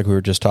 just like we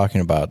were just talking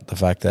about, the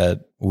fact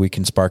that we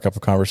can spark up a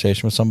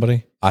conversation with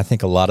somebody, I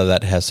think a lot of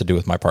that has to do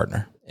with my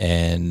partner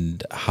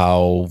and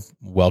how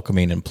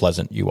welcoming and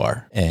pleasant you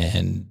are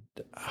and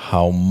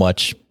how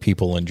much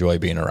people enjoy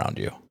being around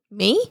you.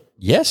 Me?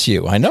 Yes,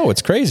 you. I know,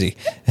 it's crazy.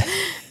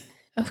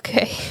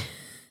 Okay.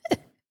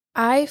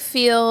 I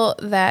feel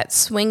that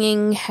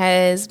swinging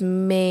has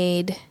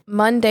made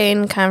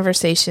mundane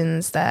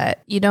conversations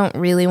that you don't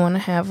really want to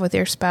have with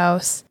your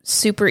spouse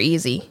super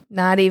easy,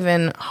 not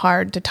even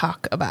hard to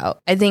talk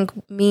about. I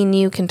think me and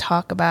you can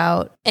talk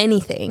about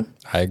anything.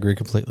 I agree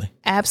completely.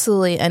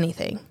 Absolutely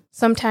anything.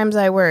 Sometimes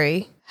I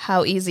worry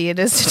how easy it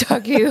is to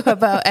talk to you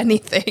about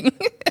anything.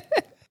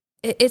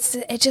 It's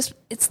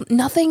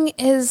nothing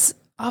is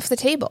off the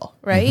table,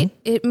 right?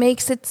 It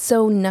makes it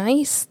so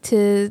nice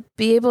to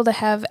be able to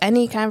have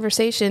any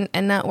conversation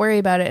and not worry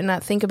about it and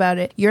not think about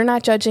it. You're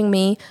not judging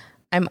me.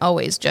 I'm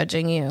always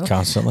judging you.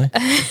 Constantly.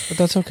 But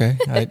that's okay.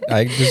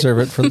 I deserve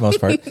it for the most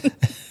part.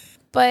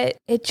 But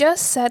it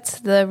just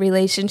sets the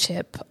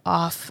relationship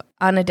off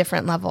on a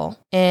different level.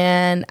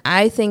 And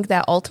I think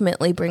that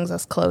ultimately brings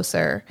us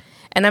closer.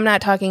 And I'm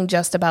not talking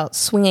just about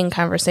swinging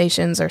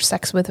conversations or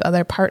sex with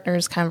other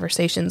partners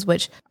conversations,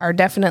 which are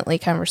definitely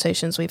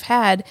conversations we've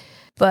had.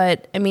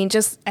 But I mean,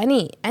 just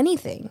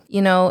anything,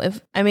 you know,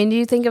 do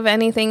you think of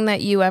anything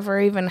that you ever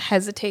even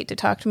hesitate to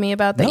talk to me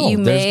about that you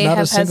may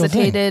have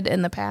hesitated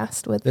in the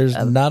past with? There's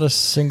not a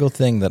single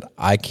thing that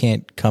I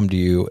can't come to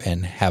you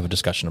and have a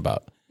discussion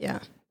about. Yeah.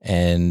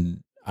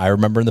 And I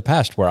remember in the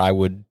past where I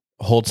would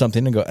hold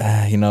something and go,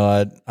 you know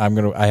what,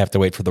 I have to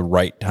wait for the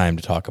right time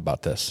to talk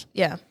about this.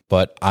 Yeah.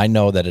 But I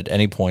know that at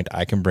any point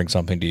I can bring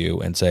something to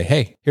you and say,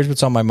 hey, here's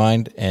what's on my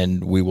mind,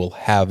 and we will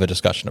have a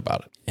discussion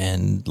about it.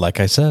 And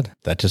like I said,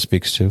 that just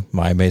speaks to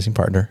my amazing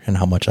partner and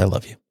how much I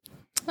love you.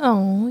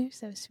 Oh, you're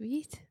so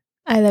sweet.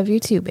 I love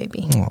you too,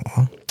 baby.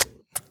 Aww.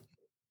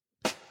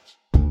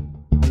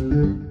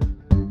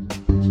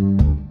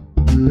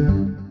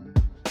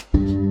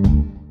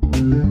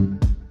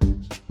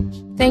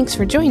 Thanks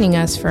for joining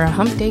us for a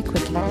Hump Day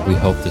Quickie. We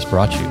hope this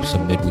brought you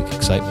some midweek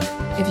excitement.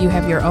 If you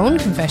have your own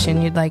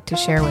confession you'd like to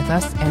share with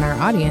us and our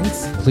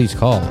audience, please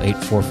call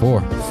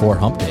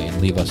 844-4HUMP-DAY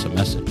and leave us a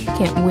message.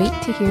 Can't wait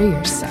to hear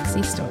your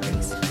sexy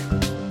stories.